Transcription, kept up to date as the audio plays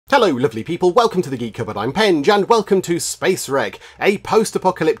Hello lovely people, welcome to the Geek Cupboard, I'm Penge, and welcome to Space Wreck, a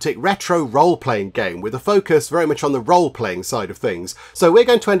post-apocalyptic retro role-playing game with a focus very much on the role-playing side of things. So we're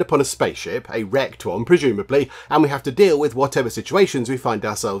going to end up on a spaceship, a wrecked one presumably, and we have to deal with whatever situations we find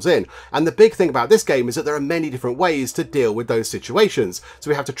ourselves in. And the big thing about this game is that there are many different ways to deal with those situations, so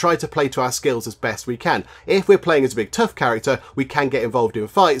we have to try to play to our skills as best we can. If we're playing as a big tough character, we can get involved in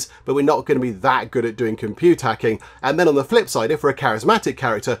fights, but we're not going to be that good at doing compute hacking. And then on the flip side, if we're a charismatic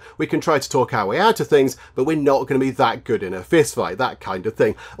character, we can try to talk our way out of things, but we're not going to be that good in a fist fight, that kind of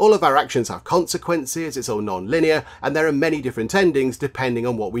thing. All of our actions have consequences, it's all non-linear, and there are many different endings depending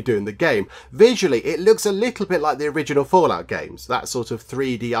on what we do in the game. Visually, it looks a little bit like the original Fallout games, that sort of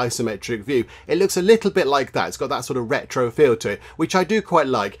 3D isometric view. It looks a little bit like that. It's got that sort of retro feel to it, which I do quite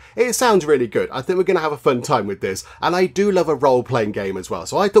like. It sounds really good. I think we're going to have a fun time with this, and I do love a role-playing game as well,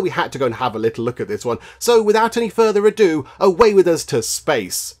 so I thought we had to go and have a little look at this one. So without any further ado, away with us to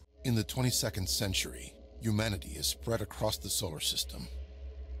space. In the 22nd century, humanity is spread across the solar system.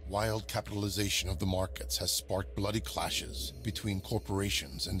 Wild capitalization of the markets has sparked bloody clashes between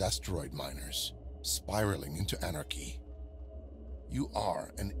corporations and asteroid miners, spiraling into anarchy. You are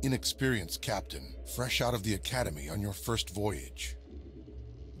an inexperienced captain, fresh out of the academy on your first voyage.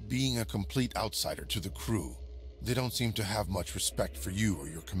 Being a complete outsider to the crew, they don't seem to have much respect for you or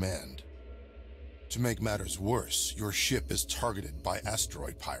your command. To make matters worse, your ship is targeted by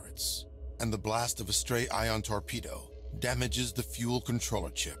asteroid pirates, and the blast of a stray ion torpedo damages the fuel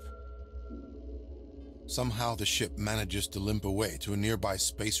controller chip. Somehow the ship manages to limp away to a nearby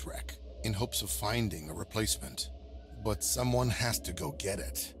space wreck in hopes of finding a replacement. But someone has to go get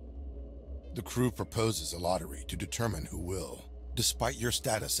it. The crew proposes a lottery to determine who will. Despite your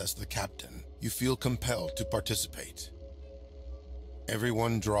status as the captain, you feel compelled to participate.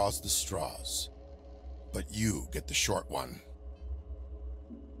 Everyone draws the straws, but you get the short one.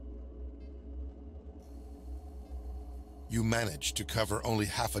 You manage to cover only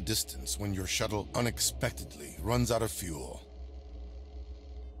half a distance when your shuttle unexpectedly runs out of fuel.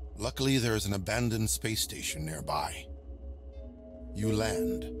 Luckily, there is an abandoned space station nearby. You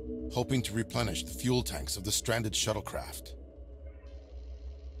land, hoping to replenish the fuel tanks of the stranded shuttlecraft.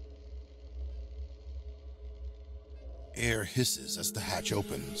 Air hisses as the hatch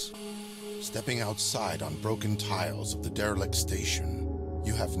opens. Stepping outside on broken tiles of the derelict station,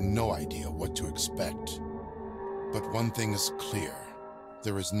 you have no idea what to expect. But one thing is clear: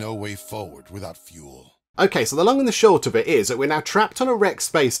 there is no way forward without fuel. Okay, so the long and the short of it is that we're now trapped on a wrecked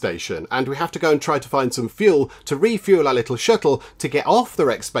space station, and we have to go and try to find some fuel to refuel our little shuttle to get off the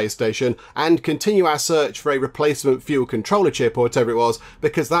wrecked space station and continue our search for a replacement fuel controller chip or whatever it was,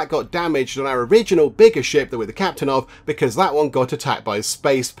 because that got damaged on our original bigger ship that we're the captain of, because that one got attacked by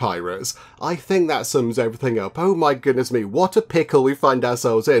space pirates. I think that sums everything up. Oh my goodness me, what a pickle we find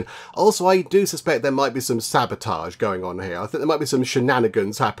ourselves in. Also, I do suspect there might be some sabotage going on here. I think there might be some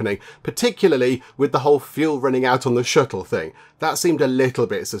shenanigans happening, particularly with the whole fuel running out on the shuttle thing. That seemed a little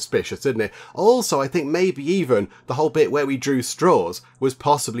bit suspicious, didn't it? Also, I think maybe even the whole bit where we drew straws was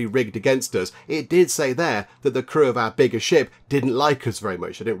possibly rigged against us. It did say there that the crew of our bigger ship didn't like us very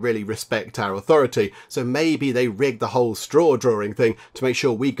much. They didn't really respect our authority. So maybe they rigged the whole straw drawing thing to make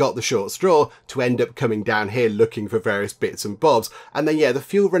sure we got the short straw to end up coming down here looking for various bits and bobs. And then, yeah, the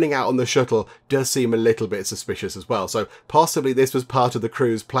fuel running out on the shuttle does seem a little bit suspicious as well. So possibly this was part of the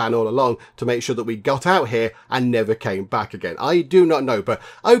crew's plan all along to make sure that we got out here and never came back again. I do not know, but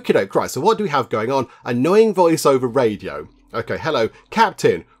okie doke, right, so what do we have going on? Annoying voice over radio. Okay, hello,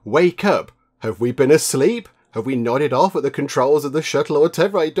 Captain, wake up. Have we been asleep? Have we nodded off at the controls of the shuttle or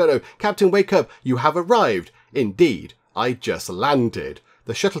whatever? I don't know. Captain, wake up. You have arrived. Indeed, I just landed.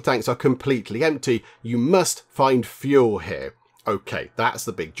 The shuttle tanks are completely empty. You must find fuel here. Okay, that's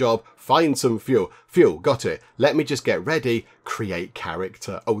the big job. Find some fuel. Fuel, got it. Let me just get ready. Create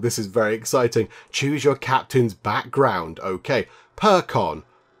character. Oh, this is very exciting. Choose your captain's background. Okay, perk on.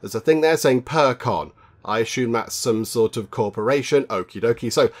 There's a thing there saying perk on. I assume that's some sort of corporation. Okie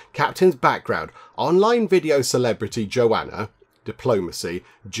dokie. So, captain's background. Online video celebrity Joanna. Diplomacy.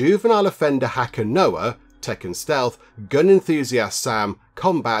 Juvenile offender hacker Noah. Tech and stealth. Gun enthusiast Sam.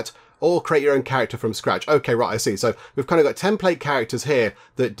 Combat. Or create your own character from scratch. Okay, right, I see. So we've kind of got template characters here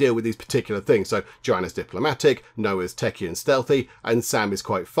that deal with these particular things. So Joanna's diplomatic, Noah's techie and stealthy, and Sam is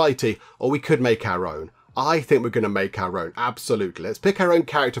quite fighty. Or we could make our own. I think we're going to make our own. Absolutely. Let's pick our own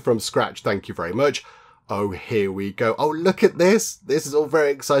character from scratch. Thank you very much. Oh, here we go. Oh, look at this. This is all very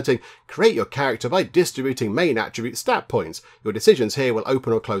exciting. Create your character by distributing main attribute stat points. Your decisions here will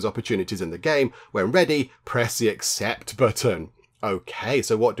open or close opportunities in the game. When ready, press the accept button. Okay,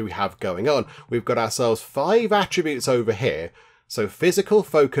 so what do we have going on? We've got ourselves 5 attributes over here. So physical,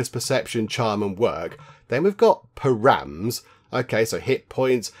 focus, perception, charm and work. Then we've got params. Okay, so hit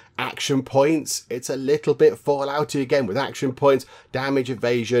points, action points. It's a little bit Fallouty again with action points, damage,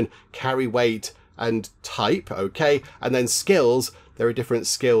 evasion, carry weight and type. Okay, and then skills. There are different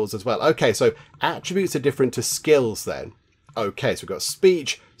skills as well. Okay, so attributes are different to skills then. Okay, so we've got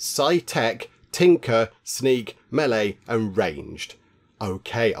speech, sci-tech, tinker, sneak, melee and ranged.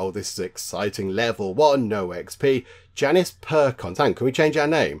 Okay, oh, this is exciting. Level 1, no XP. Janice Perkons. Hang on, can we change our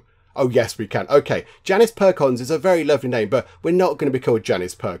name? Oh, yes, we can. Okay, Janice Perkons is a very lovely name, but we're not going to be called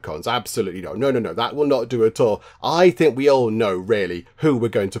Janice Perkons. Absolutely not. No, no, no, that will not do at all. I think we all know, really, who we're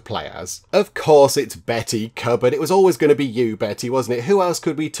going to play as. Of course, it's Betty Cupboard. It was always going to be you, Betty, wasn't it? Who else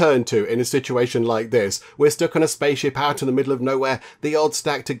could we turn to in a situation like this? We're stuck on a spaceship out in the middle of nowhere. The odds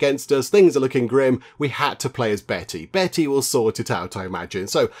stacked against us. Things are looking grim. We had to play as Betty. Betty will sort it out, I imagine.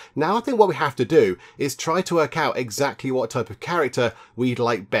 So now I think what we have to do is try to work out exactly what type of character we'd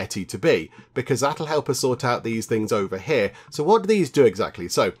like Betty to be, because that'll help us sort out these things over here. So what do these do exactly?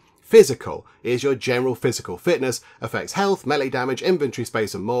 So physical is your general physical fitness, affects health, melee damage, inventory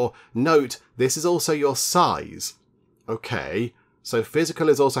space and more. Note, this is also your size. Okay, so physical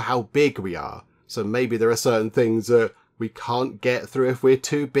is also how big we are. So maybe there are certain things that we can't get through if we're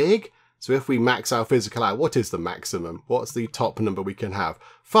too big. So if we max our physical out, what is the maximum? What's the top number we can have?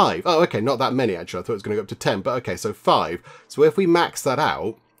 5. Oh, okay, not that many actually. I thought it was going to go up to 10, but okay, so 5. So if we max that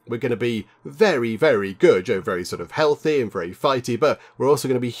out, we're going to be very, very good. You know, very sort of healthy and very fighty, but we're also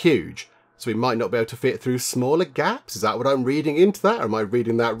going to be huge. So we might not be able to fit through smaller gaps. Is that what I'm reading into that? Or am I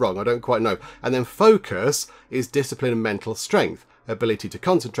reading that wrong? I don't quite know. And then focus is discipline and mental strength. Ability to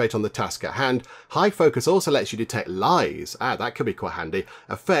concentrate on the task at hand. High focus also lets you detect lies. Ah, that could be quite handy.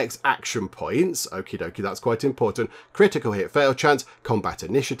 Affects action points. Okie dokie, that's quite important. Critical hit fail chance, combat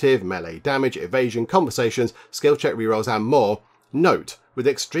initiative, melee damage, evasion, conversations, skill check rerolls and more. Note, with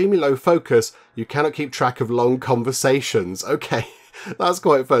extremely low focus, you cannot keep track of long conversations. Okay, that's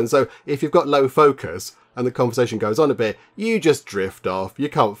quite fun. So if you've got low focus and the conversation goes on a bit, you just drift off. You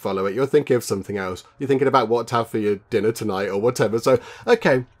can't follow it. You're thinking of something else. You're thinking about what to have for your dinner tonight or whatever. So,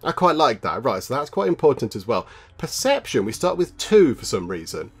 okay, I quite like that. Right, so that's quite important as well. Perception, we start with 2 for some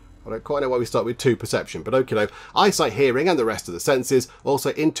reason. I don't quite know why we start with 2 perception, but okay, no. Eyesight, hearing and the rest of the senses.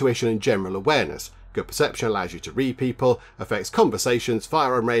 Also intuition and general awareness. Good perception allows you to read people, affects conversations,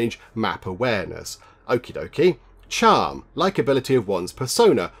 firearm range, map awareness. Okie dokie. Charm, likability of one's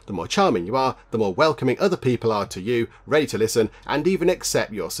persona. The more charming you are, the more welcoming other people are to you, ready to listen and even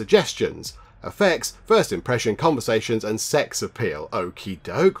accept your suggestions. Effects, first impression, conversations and sex appeal. Okie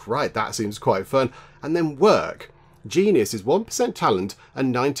doke, right, that seems quite fun. And then work. Genius is 1% talent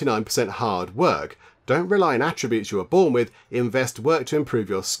and 99% hard work. Don't rely on attributes you are born with, invest work to improve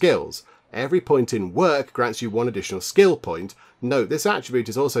your skills. Every point in work grants you 1 additional skill point. Note, this attribute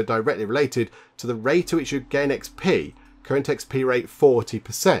is also directly related to the rate at which you gain XP. Current XP rate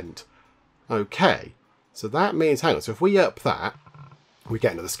 40%. Okay, so that means, hang on, so if we up that, we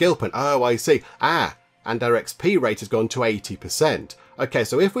get another skill point. Oh, I see. Ah, and our XP rate has gone to 80%. Okay,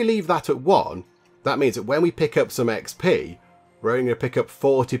 so if we leave that at 1, that means that when we pick up some XP, we're only going to pick up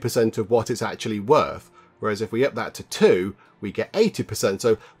 40% of what it's actually worth. Whereas if we up that to 2, we get 80%.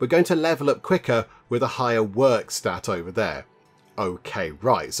 So we're going to level up quicker with a higher work stat over there. Okay,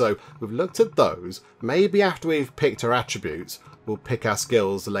 right. So we've looked at those. Maybe after we've picked our attributes, we'll pick our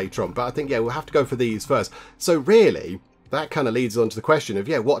skills later on. But I think, yeah, we'll have to go for these first. So really, that kind of leads on to the question of,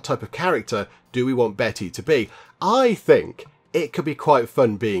 yeah, what type of character do we want Betty to be? I think it could be quite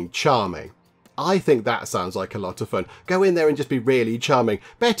fun being charming. I think that sounds like a lot of fun. Go in there and just be really charming.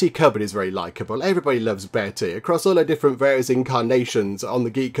 Betty Cupboard is very likeable. Everybody loves Betty. Across all her different various incarnations on the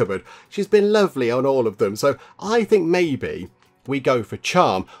Geek Cupboard, she's been lovely on all of them. So I think maybe we go for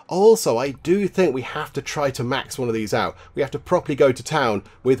charm. Also, I do think we have to try to max one of these out. We have to properly go to town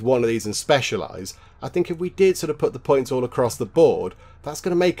with one of these and specialise. I think if we did sort of put the points all across the board, that's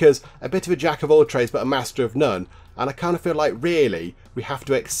going to make us a bit of a jack of all trades but a master of none. And I kind of feel like really we have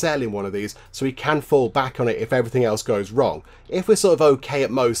to excel in one of these so we can fall back on it if everything else goes wrong. If we're sort of okay at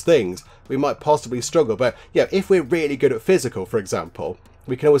most things, we might possibly struggle. But yeah, if we're really good at physical, for example,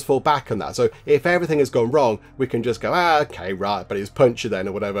 we can always fall back on that. So if everything has gone wrong, we can just go, ah, okay, right, but he's punchy then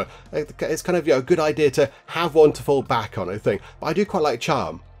or whatever. It's kind of, you know, a good idea to have one to fall back on, I think. But I do quite like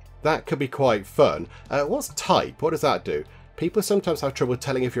charm. That could be quite fun. What's type? What does that do? People sometimes have trouble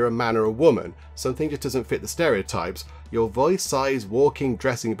telling if you're a man or a woman. Something just doesn't fit the stereotypes. Your voice, size, walking,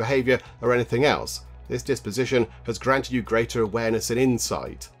 dressing, behaviour, or anything else. This disposition has granted you greater awareness and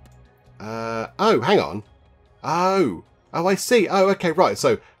insight. Oh, hang on. Oh, I see. Oh, okay, right.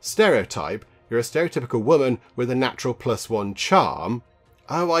 So stereotype you're a stereotypical woman with a natural +1 charm.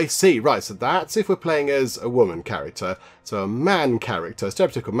 Oh, I see. Right, so that's if we're playing as a woman character. So a man character,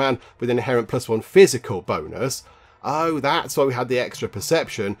 stereotypical man with an inherent +1 physical bonus. Oh, that's why we had the extra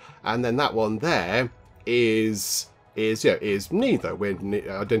perception. And then that one there is neither. We're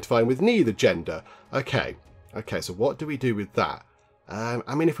identifying with neither gender. Okay, so what do we do with that?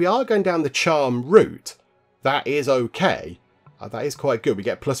 I mean, if we are going down the charm route, that is okay. That is quite good. We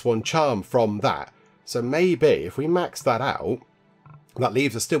get +1 charm from that. So maybe if we max that out, that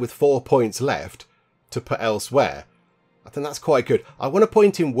leaves us still with 4 points left to put elsewhere. I think that's quite good. I want a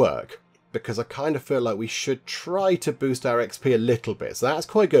point in work because I kind of feel like we should try to boost our XP a little bit. So that's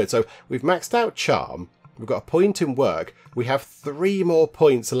quite good. So we've maxed out charm. We've got a point in work. We have 3 more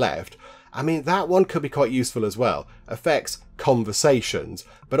points left. I mean, that one could be quite useful as well. Affects conversations.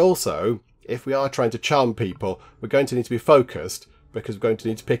 But also, if we are trying to charm people, we're going to need to be focused because we're going to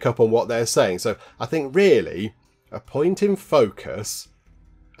need to pick up on what they're saying. So I think really a point in focus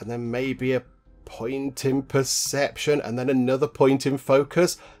and then maybe a point in perception and then another point in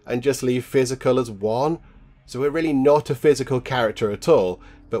focus and just leave physical as 1. So we're really not a physical character at all,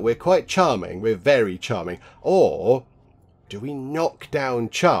 but we're quite charming. We're very charming. Or do we knock down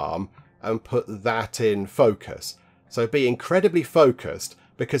charm and put that in focus? So be incredibly focused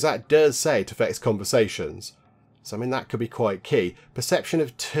because that does say it affects conversations. So I mean, that could be quite key. Perception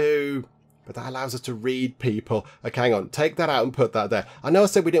of 2, but that allows us to read people. Okay, hang on, take that out and put that there. I know I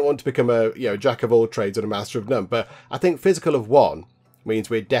said we didn't want to become a jack of all trades and a master of none, but I think physical of 1 means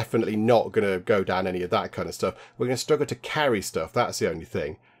we're definitely not going to go down any of that kind of stuff. We're going to struggle to carry stuff. That's the only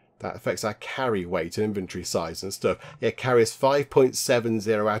thing. That affects our carry weight and inventory size and stuff. Yeah, carry is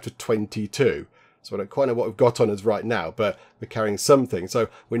 5.70 out of 22. So I don't quite know what we've got on us right now, but we're carrying something. So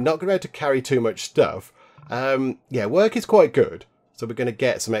we're not going to be able to carry too much stuff. Yeah, work is quite good. So we're going to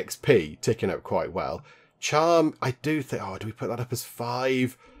get some XP ticking up quite well. Charm, I do think... Oh, do we put that up as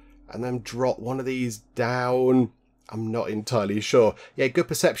 5? And then drop one of these down? I'm not entirely sure. Yeah, good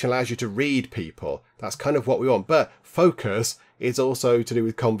perception allows you to read people. That's kind of what we want. But focus is also to do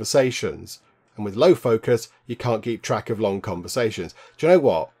with conversations. And with low focus, you can't keep track of long conversations. Do you know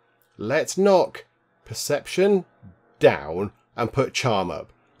what? Let's knock perception down and put charm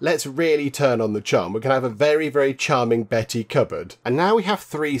up. Let's really turn on the charm. We're going to have a very, very charming Betty cupboard. And now we have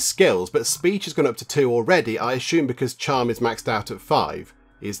 3 skills, but speech has gone up to 2 already, I assume because charm is maxed out at 5.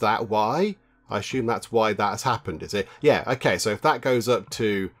 Is that why? I assume that's why that has happened, is it? Yeah, okay, so if that goes up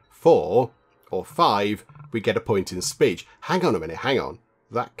to 4 or 5, we get a point in speech. Hang on a minute, hang on.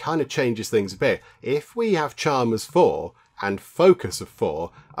 That kind of changes things a bit. If we have charm as 4 and focus of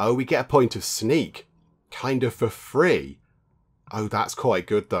 4, oh, we get a point of sneak, kind of for free. Oh, that's quite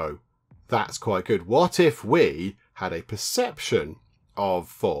good, though. That's quite good. What if we had a perception of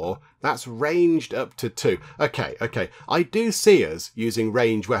 4? That's ranged up to 2. Okay. I do see us using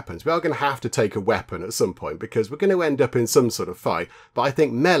ranged weapons. We are going to have to take a weapon at some point because we're going to end up in some sort of fight. But I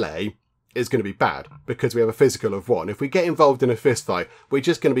think melee is going to be bad because we have a physical of 1. If we get involved in a fist fight, we're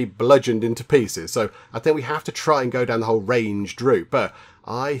just going to be bludgeoned into pieces. So I think we have to try and go down the whole ranged route. But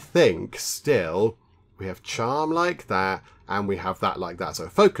I think still we have charm like that. And we have that like that. So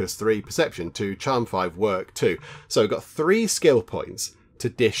focus 3, perception 2, charm 5, work 2. So we've got 3 skill points to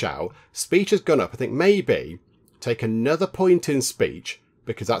dish out. Speech has gone up. I think maybe take another point in speech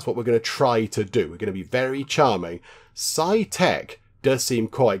because that's what we're going to try to do. We're going to be very charming. Sci-tech does seem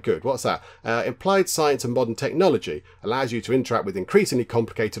quite good. What's that? Applied science and modern technology allows you to interact with increasingly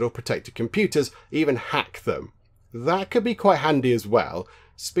complicated or protected computers, even hack them. That could be quite handy as well.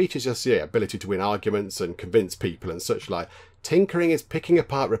 Speech is just, ability to win arguments and convince people and such like. Tinkering is picking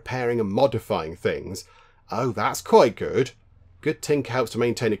apart, repairing and modifying things. Oh, that's quite good. Good tink helps to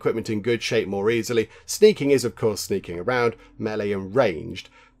maintain equipment in good shape more easily. Sneaking is, of course, sneaking around. Melee and ranged.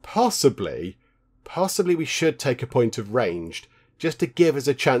 Possibly we should take a point of ranged, just to give us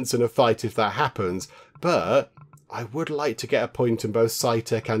a chance in a fight if that happens. But I would like to get a point in both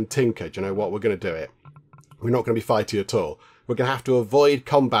Sci-tech and Tinker. Do you know what? We're going to do it. We're not going to be fighty at all. We're going to have to avoid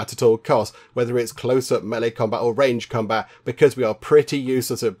combat at all costs, whether it's close-up melee combat or range combat, because we are pretty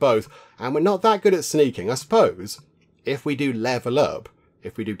useless at both, and we're not that good at sneaking. I suppose if we do level up,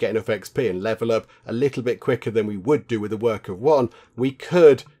 if we do get enough XP and level up a little bit quicker than we would do with a work of 1, we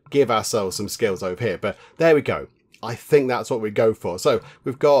could give ourselves some skills over here. But there we go. I think that's what we go for. So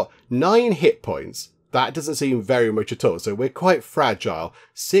we've got 9 hit points. That doesn't seem very much at all. So we're quite fragile.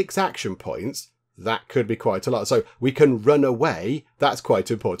 6 action points. That could be quite a lot. So we can run away. That's quite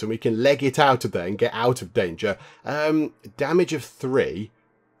important. We can leg it out of there and get out of danger. Damage of 3.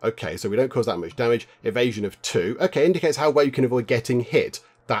 Okay, so we don't cause that much damage. Evasion of 2. Okay, indicates how well you can avoid getting hit.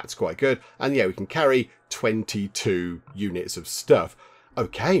 That's quite good. And yeah, we can carry 22 units of stuff.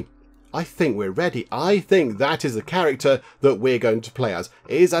 Okay, I think we're ready. I think that is the character that we're going to play as.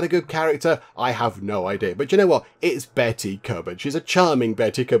 Is that a good character? I have no idea. But you know what? It's Betty Cupboard. She's a charming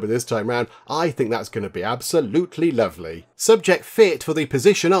Betty Cupboard this time round. I think that's going to be absolutely lovely. Subject fit for the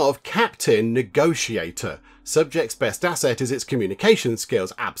position of Captain Negotiator. Subject's best asset is its communication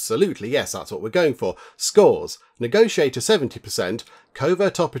skills. Absolutely, yes, that's what we're going for. Scores. Negotiator 70%,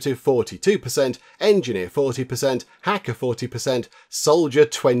 Covert Operative 42%, Engineer 40%, Hacker 40%, Soldier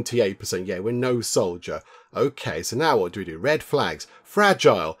 28%. Yeah, we're no soldier. Okay, so now what do? Red flags.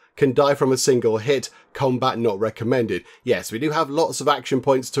 Fragile. Can die from a single hit. Combat not recommended. Yes, we do have lots of action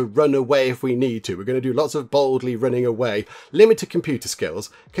points to run away if we need to. We're going to do lots of boldly running away. Limited computer skills.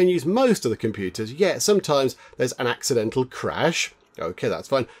 Can use most of the computers. Yeah, sometimes there's an accidental crash. Okay, that's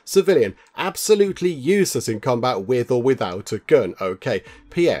fine. Civilian. Absolutely useless in combat with or without a gun. Okay.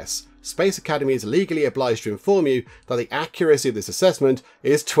 PS. Space Academy is legally obliged to inform you that the accuracy of this assessment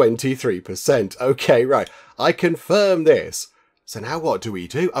is 23%. Okay, right. I confirm this. So now what do we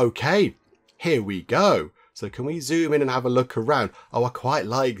do? Okay, here we go. So can we zoom in and have a look around? Oh, I quite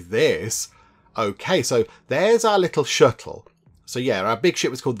like this. Okay, so there's our little shuttle. So yeah, our big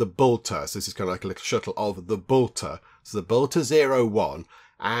ship was called the Bulter. So this is kind of like a little shuttle of the Bulter. So the Bulter 01.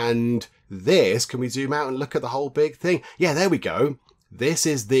 And this, can we zoom out and look at the whole big thing? Yeah, there we go. This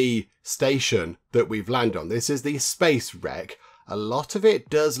is the station that we've landed on. This is the space wreck. A lot of it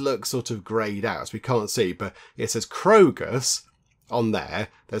does look sort of greyed out, so we can't see, but it says Krogus on there.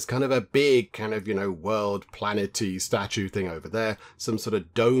 There's kind of a big kind of, you know, world planety statue thing over there. Some sort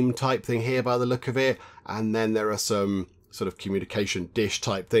of dome type thing here by the look of it. And then there are some sort of communication dish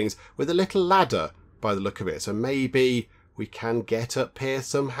type things with a little ladder by the look of it. So maybe we can get up here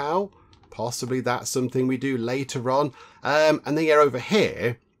somehow. Possibly that's something we do later on. And then yeah, over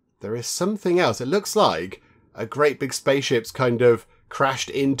here, there is something else. It looks like a great big spaceship's kind of crashed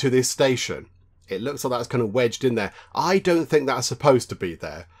into this station. It looks like that's kind of wedged in there. I don't think that's supposed to be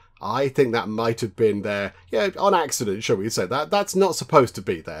there. I think that might have been there, yeah, on accident, shall we say. That's not supposed to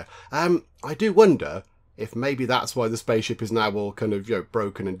be there. I do wonder if maybe that's why the spaceship is now all kind of, you know,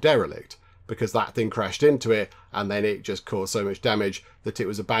 broken and derelict. Because that thing crashed into it and then it just caused so much damage that it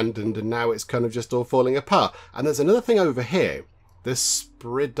was abandoned and now it's kind of just all falling apart. And there's another thing over here, the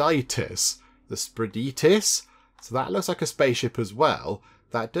Spriditis. The Spriditis? So that looks like a spaceship as well.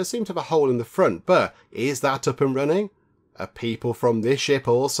 That does seem to have a hole in the front, but is that up and running? Are people from this ship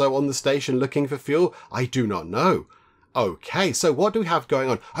also on the station looking for fuel? I do not know. Okay, so what do we have going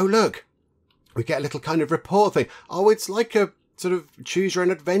on? Oh, look, we get a little kind of report thing. Oh, it's like a sort of choose your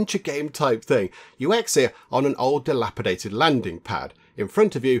own adventure game type thing. You exit on an old dilapidated landing pad. In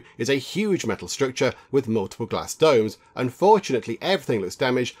front of you is a huge metal structure with multiple glass domes. Unfortunately, everything looks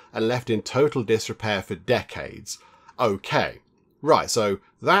damaged and left in total disrepair for decades. Okay, right, so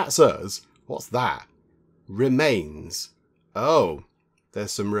that's us. What's that? Remains. Oh,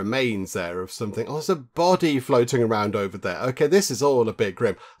 there's some remains there of something. Oh, there's a body floating around over there. Okay, this is all a bit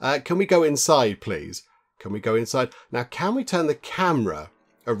grim. Can we go inside, please? Can we go inside? Now, can we turn the camera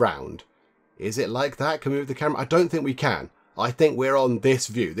around? Is it like that? Can we move the camera? I don't think we can. I think we're on this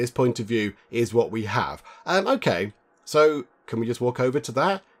view. This point of view is what we have. Okay, so can we just walk over to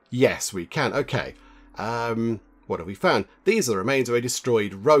that? Yes, we can. Okay. What have we found? These are the remains of a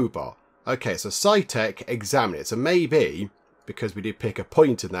destroyed robot. Okay, so SciTech, examine it. So maybe, because we did pick a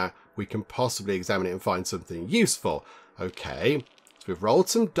point in that, we can possibly examine it and find something useful. Okay, so we've rolled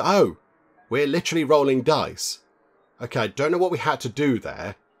some... Oh! We're literally rolling dice. Okay, I don't know what we had to do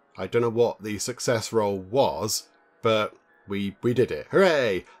there. I don't know what the success roll was, but we did it.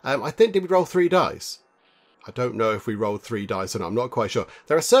 Hooray! I think, did we roll 3 dice? I don't know if we rolled 3 dice or not. I'm not quite sure.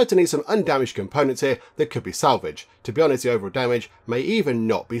 There are certainly some undamaged components here that could be salvaged. To be honest, the overall damage may even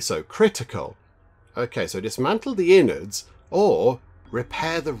not be so critical. Okay, so dismantle the innards or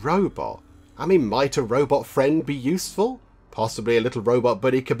repair the robot. I mean, might a robot friend be useful? Possibly a little robot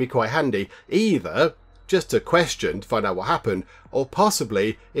buddy could be quite handy. Either just to question to find out what happened, or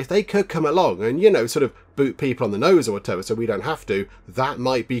possibly if they could come along and, you know, sort of boot people on the nose or whatever so we don't have to, that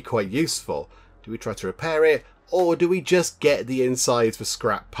might be quite useful. Do we try to repair it, or do we just get the insides for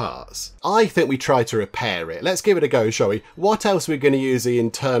scrap parts? I think we try to repair it. Let's give it a go, shall we? What else are we going to use the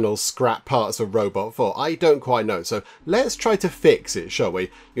internal scrap parts of robot for? I don't quite know. So let's try to fix it, shall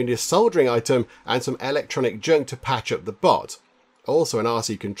we? You need a soldering item and some electronic junk to patch up the bot. Also, an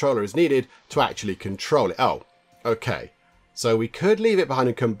RC controller is needed to actually control it. Oh, okay. So we could leave it behind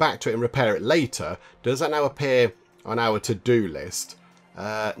and come back to it and repair it later. Does that now appear on our to-do list?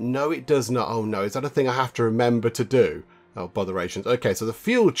 No, it does not. Oh no, is that a thing I have to remember to do? Oh, botherations. Okay, so the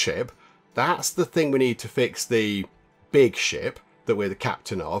fuel chip, that's the thing we need to fix the big ship that we're the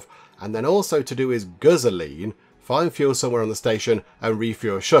captain of. And then also to do is gasoline, find fuel somewhere on the station and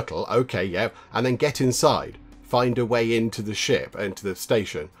refuel a shuttle. Okay, yeah. And then get inside. Find a way into the ship, into the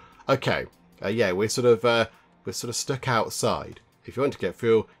station. Okay, yeah, we're sort of stuck outside. If you want to get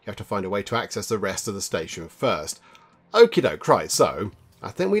fuel, you have to find a way to access the rest of the station first. Okie doke, right, so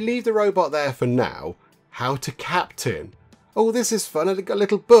I think we leave the robot there for now. How to captain. Oh, this is fun. I've got a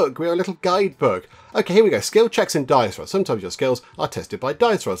little book. We have a little guidebook. Okay, here we go. Skill checks and dice rolls. Sometimes your skills are tested by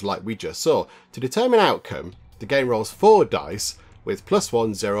dice rolls, like we just saw. To determine outcome, the game rolls 4 dice with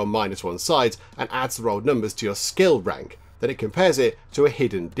 +1, 0, -1 sides and adds the rolled numbers to your skill rank. Then it compares it to a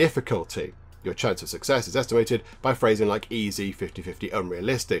hidden difficulty. Your chance of success is estimated by phrasing like easy, 50-50,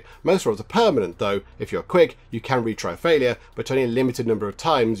 unrealistic. Most rolls are permanent though. If you're quick, you can retry failure, but only a limited number of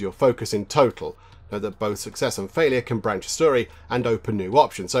times you'll focus in total. Note that both success and failure can branch a story and open new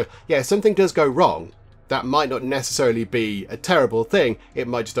options. So yeah, if something does go wrong, that might not necessarily be a terrible thing. It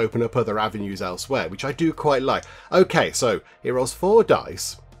might just open up other avenues elsewhere, which I do quite like. Okay, so it rolls 4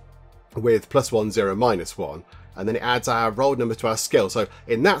 dice with +1, 0, -1, and then it adds our rolled numbers to our skill. So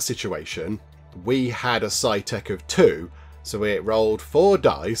in that situation, we had a SciTech of 2, so it rolled 4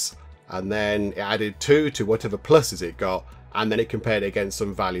 dice, and then it added 2 to whatever pluses it got, and then it compared it against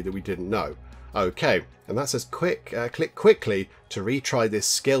some value that we didn't know. Okay, and that says click quickly to retry this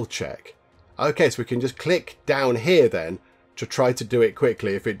skill check. Okay, so we can just click down here then to try to do it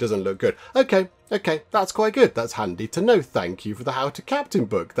quickly if it doesn't look good. Okay, that's quite good. That's handy to know. Thank you for the How to Captain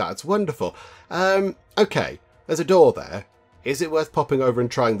book. That's wonderful. Okay, there's a door there. Is it worth popping over and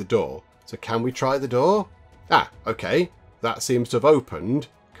trying the door? So can we try the door? Ah, okay, that seems to have opened.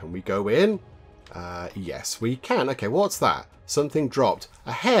 Can we go in? Yes, we can. Okay, what's that? Something dropped.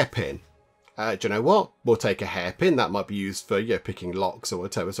 A hairpin. Do you know what? We'll take a hairpin. That might be used for, picking locks or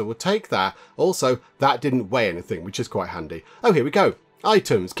whatever. So we'll take that. Also, that didn't weigh anything, which is quite handy. Oh, here we go.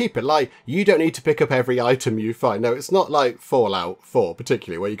 Items. Keep it light. You don't need to pick up every item you find. No, it's not like Fallout 4,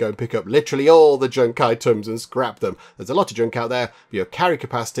 particularly, where you go and pick up literally all the junk items and scrap them. There's a lot of junk out there, but your carry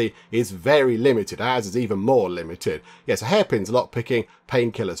capacity is very limited. Ours is even more limited. Yes, hairpins, lockpicking,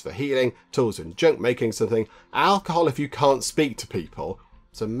 painkillers for healing, tools and junk making something, alcohol if you can't speak to people.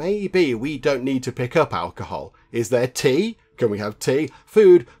 So maybe we don't need to pick up alcohol. Is there tea? Can we have tea?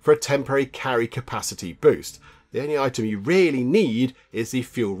 Food for a temporary carry capacity boost. The only item you really need is the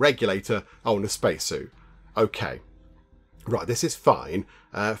fuel regulator on a spacesuit. Okay. Right, this is fine.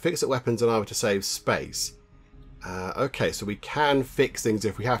 Fix at weapons and armor to save space. Okay, so we can fix things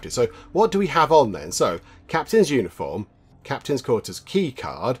if we have to. So what do we have on then? So, captain's uniform, captain's quarters key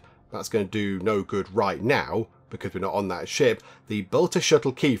card. That's going to do no good right now, because we're not on that ship, the Bolter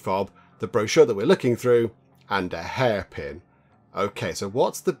shuttle key fob, the brochure that we're looking through, and a hairpin. Okay, so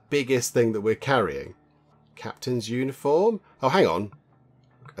what's the biggest thing that we're carrying? Captain's uniform? Oh, hang on.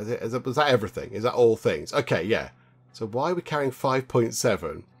 Was that everything? Is that all things? Okay, yeah. So why are we carrying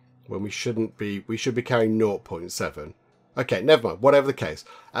 5.7 when we shouldn't be? We should be carrying 0.7. Okay, never mind. Whatever the case.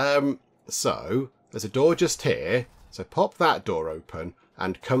 So there's a door just here. So pop that door open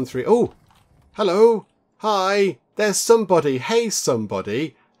and come through. Oh, hello. Hi, there's somebody. Hey,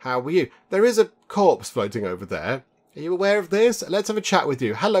 somebody. How are you? There is a corpse floating over there. Are you aware of this? Let's have a chat with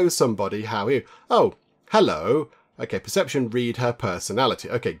you. Hello, somebody. How are you? Oh, hello. Okay, perception, read her personality.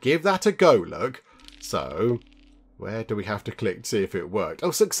 Okay, give that a go, look. So, where do we have to click to see if it worked? Oh,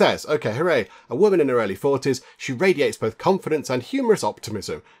 success. Okay, hooray. A woman in her early 40s. She radiates both confidence and humorous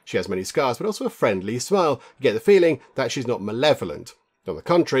optimism. She has many scars, but also a friendly smile. You get the feeling that she's not malevolent. On the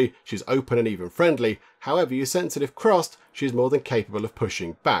contrary, she's open and even friendly. However, you sense that if crossed, she's more than capable of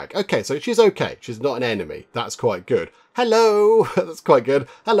pushing back. Okay, so she's okay. She's not an enemy. That's quite good. Hello! That's quite good.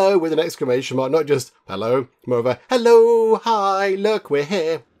 Hello with an exclamation mark, not just hello, more of a hello, hi, look, we're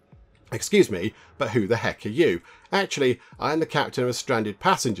here. Excuse me, but who the heck are you? Actually, I am the captain of a stranded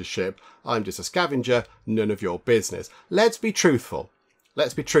passenger ship. I'm just a scavenger, none of your business. Let's be truthful.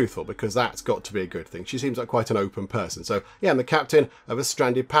 Let's be truthful, because that's got to be a good thing. She seems like quite an open person. So, yeah, I'm the captain of a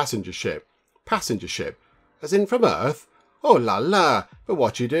stranded passenger ship. Passenger ship? As in from Earth? Oh la la, but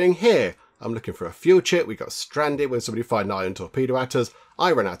what are you doing here? I'm looking for a fuel chip. We got stranded when somebody fired an iron torpedo at us.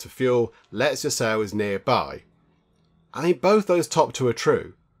 I ran out of fuel. Let's just say I was nearby. I mean, both those top two are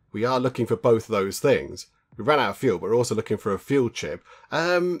true. We are looking for both of those things. We ran out of fuel, but we're also looking for a fuel chip.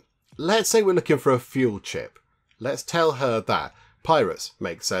 Let's say we're looking for a fuel chip. Let's tell her that. Pirates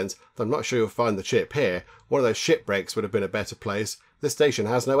makes sense, though I'm not sure you'll find the chip here. One of those shipwrecks would have been a better place. This station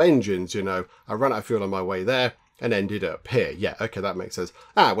has no engines, you know. I ran out of fuel on my way there. and ended up here. Yeah, okay, that makes sense.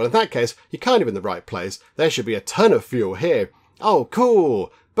 Ah, well, in that case, you're kind of in the right place. There should be a ton of fuel here. Oh,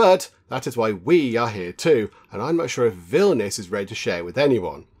 cool. But that is why we are here too, and I'm not sure if Vilnius is ready to share with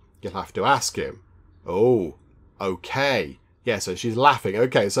anyone. You'll have to ask him. Oh, okay. Yeah, so she's laughing.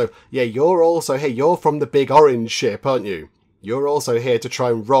 Okay, so yeah, you're also here. You're from the big orange ship, aren't you? You're also here to try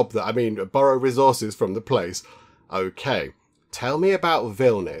and borrow resources from the place. Okay. Tell me about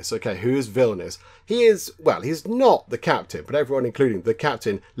Vilnius. Okay, who's Vilnius? He is, well, he's not the captain, but everyone, including the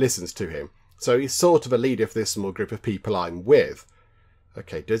captain, listens to him. So he's sort of a leader for this small group of people I'm with.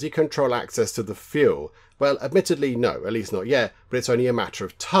 Okay, does he control access to the fuel? Well, admittedly, no, at least not yet, but it's only a matter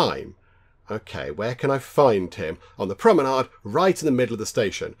of time. Okay, where can I find him? On the promenade, right in the middle of the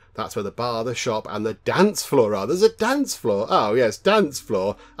station. That's where the bar, the shop, and the dance floor are. There's a dance floor. Oh, yes, dance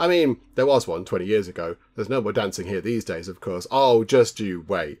floor. I mean, there was one 20 years ago. There's no more dancing here these days, of course. Oh, just you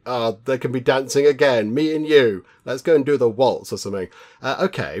wait. There can be dancing again. Me and you. Let's go and do the waltz or something.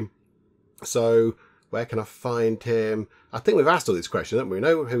 Okay, so where can I find him? I think we've asked all these questions, haven't we? We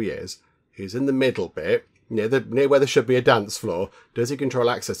know who he is. He's in the middle bit. Near where there should be a dance floor. Does he control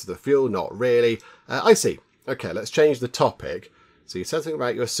access to the fuel? Not really. I see. Okay, let's change the topic. So you said something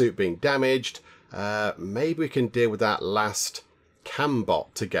about your suit being damaged. Maybe we can deal with that last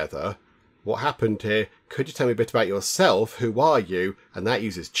cambot together. What happened here? Could you tell me a bit about yourself? Who are you? And that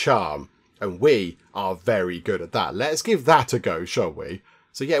uses charm. And we are very good at that. Let's give that a go, shall we?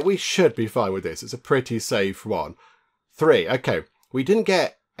 So yeah, we should be fine with this. It's a pretty safe one. 3. Okay, we didn't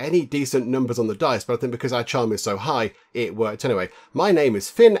get any decent numbers on the dice, but I think because our charm is so high, it worked anyway. My name is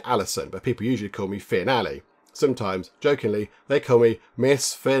Finn Allison, but people usually call me Finn Alley. Sometimes, jokingly, they call me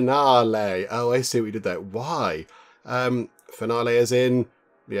Miss Finale. Oh, I see what you did there. Why? Finale as in...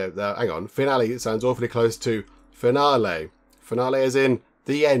 Yeah, hang on. Finale sounds awfully close to finale. Finale as in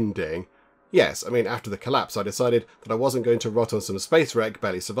the ending. Yes, I mean, after the collapse, I decided that I wasn't going to rot on some space wreck,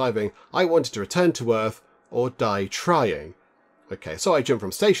 barely surviving. I wanted to return to Earth or die trying. Okay, so I jump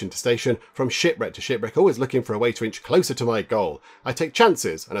from station to station, from shipwreck to shipwreck, always looking for a way to inch closer to my goal. I take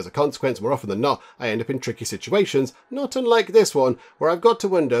chances, and as a consequence, more often than not, I end up in tricky situations, not unlike this one, where I've got to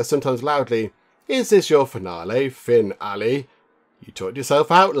wonder, sometimes loudly, is this your finale, Finn Alley? You talk to yourself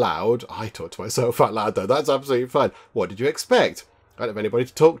out loud? I talk to myself out loud, though. That's absolutely fine. What did you expect? I don't have anybody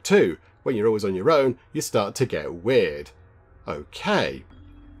to talk to. When you're always on your own, you start to get weird. Okay.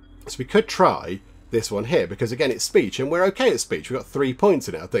 So we could try this one here, because again it's speech, and we're okay at speech. We've got 3 points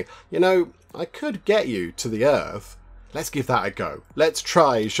in it, I think. You know, I could get you to the Earth. Let's give that a go. Let's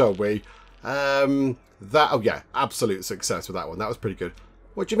try, shall we? Oh yeah, absolute success with that one. That was pretty good.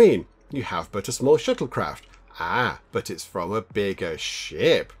 What do you mean? You have but a small shuttlecraft. Ah, but it's from a bigger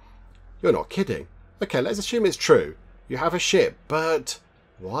ship. You're not kidding. Okay, let's assume it's true. You have a ship, but...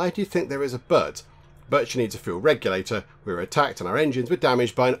 Why do you think there is a but? But she needs a fuel regulator. We were attacked and our engines were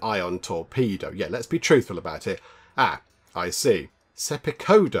damaged by an ion torpedo. Yeah, let's be truthful about it. Ah, I see.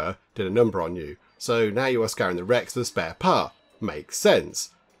 Sepicoda did a number on you. So now you are scouring the wrecks for the spare part. Makes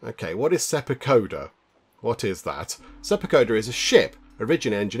sense. Okay, what is Sepicoda? What is that? Sepicoda is a ship.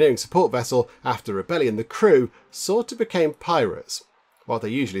 Originally an engineering support vessel. After the rebellion, the crew sort of became pirates. While they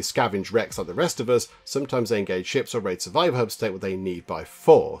usually scavenge wrecks like the rest of us, sometimes they engage ships or raid survivor hubs to take what they need by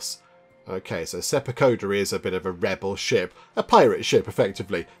force. Okay, so Sepicoda is a bit of a rebel ship. A pirate ship,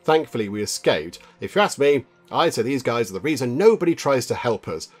 effectively. Thankfully, we escaped. If you ask me, I'd say these guys are the reason nobody tries to help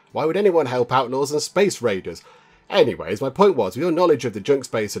us. Why would anyone help outlaws and space raiders? Anyways, my point was, with your knowledge of the junk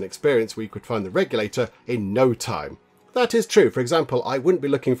space and experience, we could find the regulator in no time. That is true. For example, I wouldn't be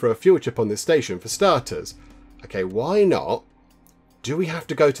looking for a fuel chip on this station, for starters. Okay, why not? Do we have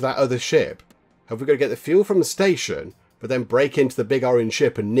to go to that other ship? Have we got to get the fuel from the station, but then break into the big orange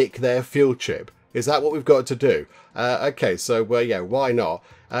ship and nick their fuel chip? Is that what we've got to do? Okay, so, well, yeah, why not?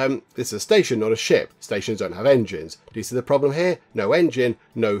 This is a station, not a ship. Stations don't have engines. Do you see the problem here? No engine,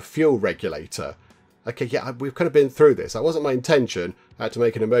 no fuel regulator. Okay, yeah, we've kind of been through this. That wasn't my intention. I had to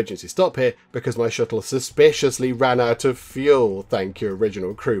make an emergency stop here because my shuttle suspiciously ran out of fuel. Thank you,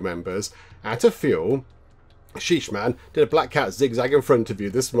 original crew members. Out of fuel? Sheesh, man. Did a black cat zigzag in front of you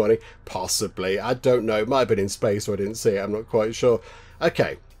this morning? Possibly. I don't know. It might have been in space, so I didn't see it. I'm not quite sure.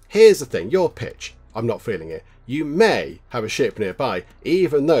 Okay, here's the thing. Your pitch. I'm not feeling it. You may have a ship nearby,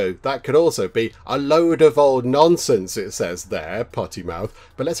 even though that could also be a load of old nonsense, it says there, potty mouth.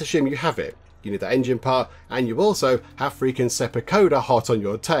 But let's assume you have it. You need that engine part, and you also have freaking Sepicoda hot on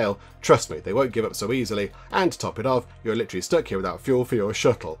your tail. Trust me, they won't give up so easily. And to top it off, you're literally stuck here without fuel for your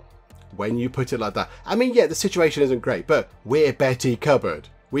shuttle. When you put it like that. I mean, yeah, the situation isn't great, but we're Betty Cupboard.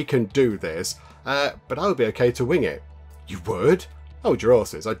 We can do this. But I would be okay to wing it. You would? Hold your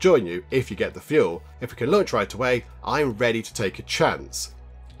horses, I'll join you if you get the fuel. If we can launch right away, I'm ready to take a chance.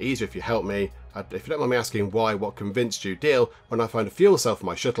 Easier if you help me. If you don't mind me asking why, what convinced you, deal. When I find a fuel cell for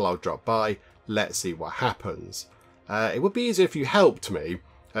my shuttle, I'll drop by. Let's see what happens. It would be easier if you helped me.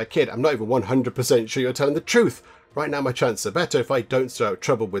 Kid, I'm not even 100% sure you're telling the truth. Right now my chances are better if I don't stir up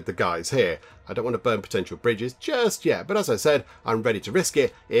trouble with the guys here. I don't want to burn potential bridges just yet, but as I said, I'm ready to risk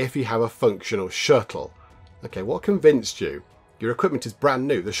it if you have a functional shuttle. Okay, what convinced you? Your equipment is brand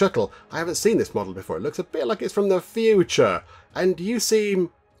new. The shuttle, I haven't seen this model before. It looks a bit like it's from the future. And you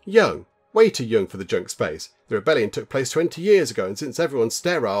seem young. Way too young for the junk space. The rebellion took place 20 years ago, and since everyone's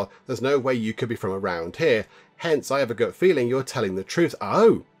sterile, there's no way you could be from around here. Hence, I have a gut feeling you're telling the truth.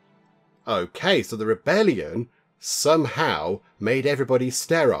 Oh! Okay, so the rebellion somehow made everybody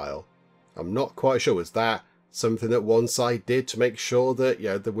sterile. I'm not quite sure. Was that something that one side did to make sure that, you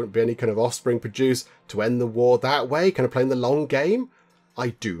know, there wouldn't be any kind of offspring produced to end the war that way? Kind of playing the long game? I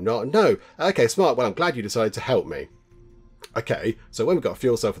do not know. Okay, smart. Well, I'm glad you decided to help me. Okay, so when we've got a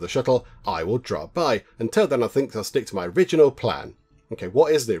fuel cell for the shuttle, I will drop by. Until then, I think I'll stick to my original plan. Okay,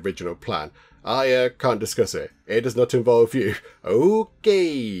 what is the original plan? I can't discuss it. It does not involve you.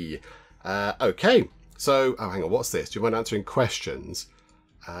 Okay. Okay. So, oh, hang on, what's this? Do you mind answering questions?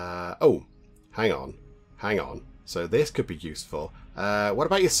 Oh, hang on. So this could be useful. What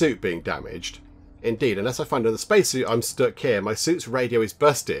about your suit being damaged? Indeed, unless I find another spacesuit, I'm stuck here. My suit's radio is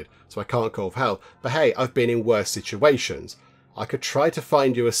busted, so I can't call for help. But hey, I've been in worse situations. I could try to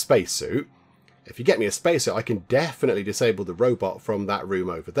find you a spacesuit. If you get me a spacesuit, I can definitely disable the robot from that room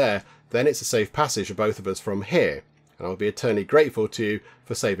over there. Then it's a safe passage for both of us from here. And I'll be eternally grateful to you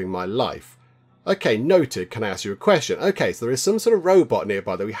for saving my life. Okay, noted. Can I ask you a question? Okay, so there is some sort of robot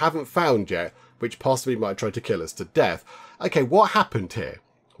nearby that we haven't found yet, which possibly might try to kill us to death. Okay, what happened here?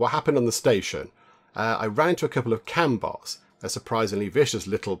 What happened on the station? I ran into a couple of cambots. They're surprisingly vicious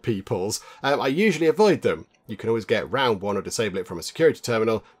little peoples. I usually avoid them. You can always get round one or disable it from a security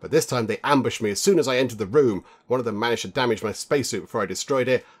terminal, but this time they ambushed me as soon as I entered the room. One of them managed to damage my spacesuit before I destroyed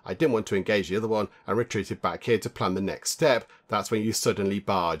it. I didn't want to engage the other one and retreated back here to plan the next step. That's when you suddenly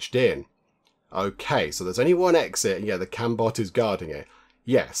barged in. Okay, so there's only one exit, and yeah, the cambot is guarding it.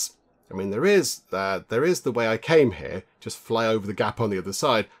 Yes. I mean, there is the way I came here. Just fly over the gap on the other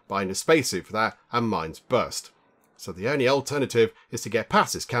side, but I need a spacesuit for that, and mine's bust. So the only alternative is to get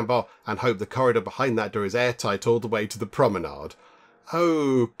past this cambot and hope the corridor behind that door is airtight all the way to the promenade.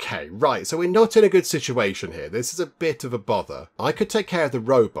 Okay, right, so we're not in a good situation here. This is a bit of a bother. I could take care of the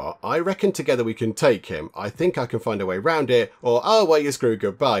robot. I reckon together we can take him. I think I can find a way around it, or, oh, well, you screw,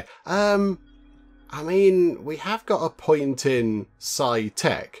 goodbye. I mean, we have got a point in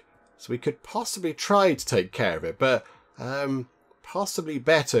sci-tech, so we could possibly try to take care of it, but possibly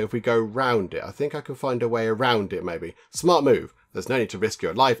better if we go round it. I think I can find a way around it, maybe. Smart move. There's no need to risk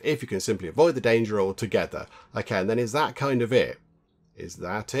your life if you can simply avoid the danger altogether. Okay, and then is that kind of it? Is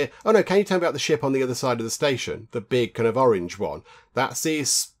that it? Oh no, can you tell me about the ship on the other side of the station? The big kind of orange one. That's the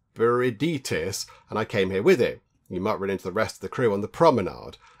Spiriditis, and I came here with it. You might run into the rest of the crew on the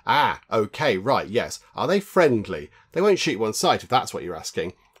promenade. Ah, okay, right, yes. Are they friendly? They won't shoot you on sight if that's what you're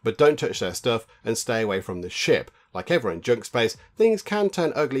asking, but don't touch their stuff and stay away from the ship. Like everyone in junk space, things can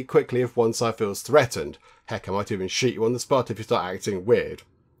turn ugly quickly if one side feels threatened. Heck, I might even shoot you on the spot if you start acting weird.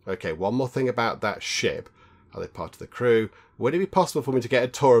 Okay, one more thing about that ship. Are they part of the crew? Would it be possible for me to get a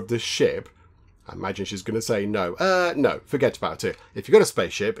tour of the ship? I imagine she's going to say no. No, forget about it. If you've got a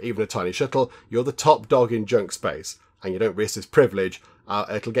spaceship, even a tiny shuttle, you're the top dog in junk space, and you don't risk this privilege.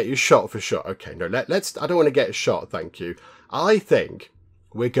 It'll get you shot for sure. Okay, no, let's. I don't want to get shot, thank you. I think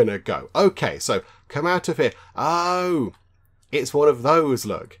we're going to go. Okay, so come out of here. Oh, it's one of those,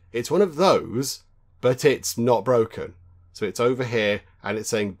 look. It's one of those, but it's not broken. So it's over here, and it's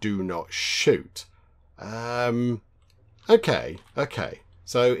saying do not shoot. Okay.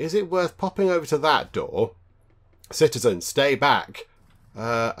 So is it worth popping over to that door? Citizens, stay back.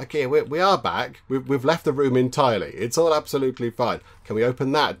 Okay, we are back. We've left the room entirely. It's all absolutely fine. Can we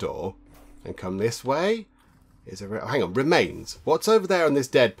open that door and come this way? Is there? Hang on, remains. What's over there on this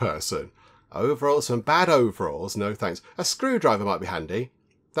dead person? Overalls, some bad overalls. No thanks. A screwdriver might be handy.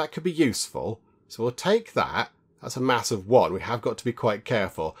 That could be useful. So we'll take that. That's a massive one. We have got to be quite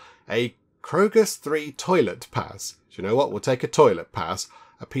careful. A Krogus 3 toilet pass. Do you know what? We'll take a toilet pass,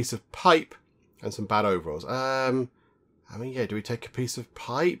 a piece of pipe, and some bad overalls. I mean, yeah, do we take a piece of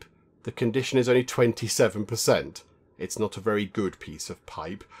pipe? The condition is only 27%. It's not a very good piece of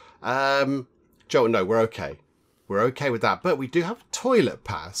pipe. Joe, no, we're okay. We're okay with that. But we do have a toilet